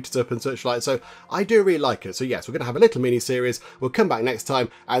computers up and such like. So I do really like it. So yes, we're going to have a little mini-series. We'll come back next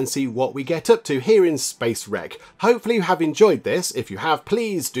time and see what we get up to here in Space Wreck. Hopefully you have enjoyed this. If you have,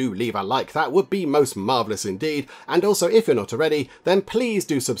 please do leave a like. That would be most marvellous indeed. And also, if you're not already, then please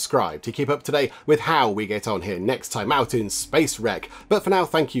do subscribe to keep up to date with how we get on here next time out in Space Wreck. But for now,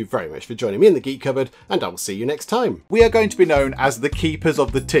 thank you very much for joining me in the Geek Cupboard, and I will see you next time. We are going to be known as the keepers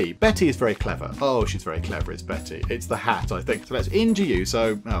of the tea. Betty is very clever. Oh, she's very clever, it's Betty. It's the hat, I think. So let's injure you,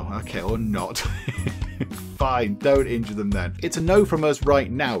 so... Oh, okay, or not. Fine, don't injure them then. It's a no from us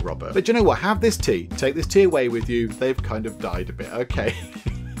right now, Robert. But you know what? Have this tea. Take this tea away with you. They've kind of died a bit. Okay.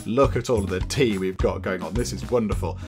 Look at all of the tea we've got going on. This is wonderful.